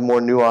of have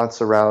more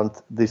nuance around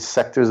the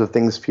sectors of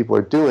things people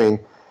are doing,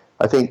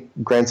 I think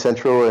Grand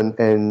Central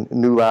and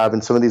New Lab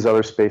and some of these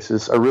other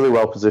spaces are really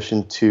well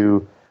positioned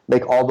to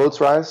make all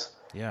boats rise.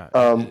 Yeah,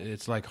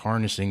 it's like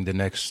harnessing the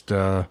next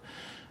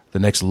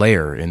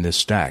layer in this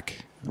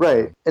stack.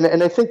 Right,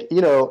 and I think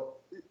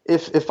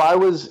if I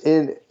was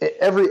in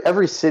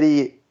every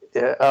city,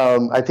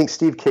 I think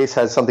Steve Case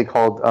has something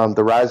called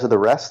The Rise of the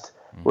Rest,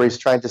 where he's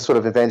trying to sort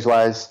of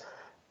evangelize.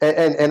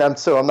 And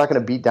I'm not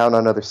going to beat down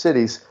on other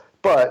cities,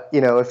 but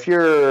if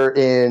you're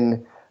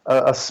in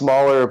a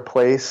smaller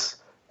place,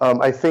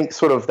 I think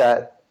sort of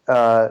that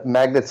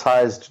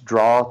magnetized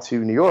draw to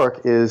New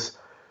York is,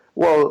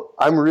 well,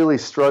 I'm really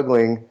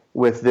struggling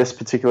with this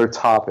particular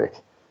topic,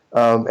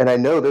 and I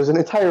know there's an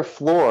entire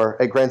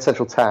floor at Grand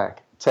Central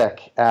Tech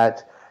tech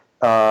at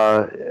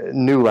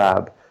New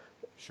Lab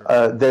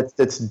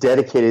that's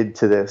dedicated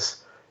to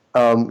this.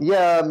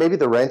 Maybe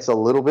the rent's a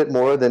little bit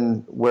more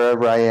than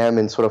wherever I am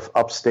in sort of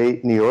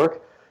upstate New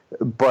York,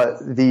 but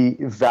the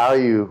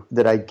value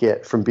that I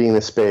get from being in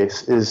the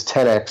space is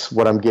 10x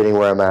what I'm getting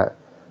where I'm at.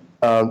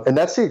 And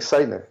that's the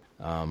excitement.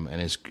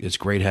 And it's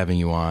great having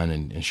you on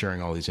and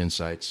sharing all these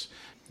insights.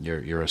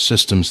 You're a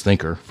systems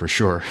thinker for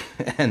sure,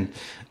 and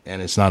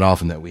it's not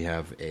often that we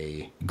have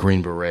a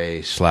Green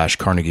Beret /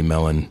 Carnegie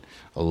Mellon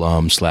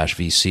alum /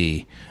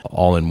 VC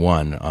all in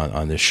one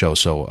on this show.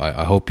 So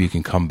I hope you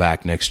can come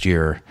back next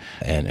year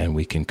and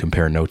we can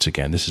compare notes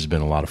again. This has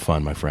been a lot of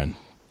fun, my friend.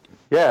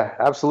 Yeah,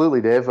 absolutely,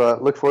 Dave.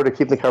 Look forward to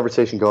keeping the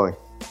conversation going.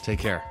 Take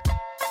care.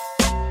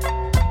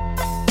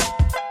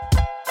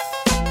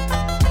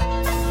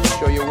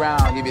 Show you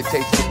around, give you a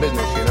taste of the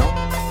business, you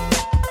know?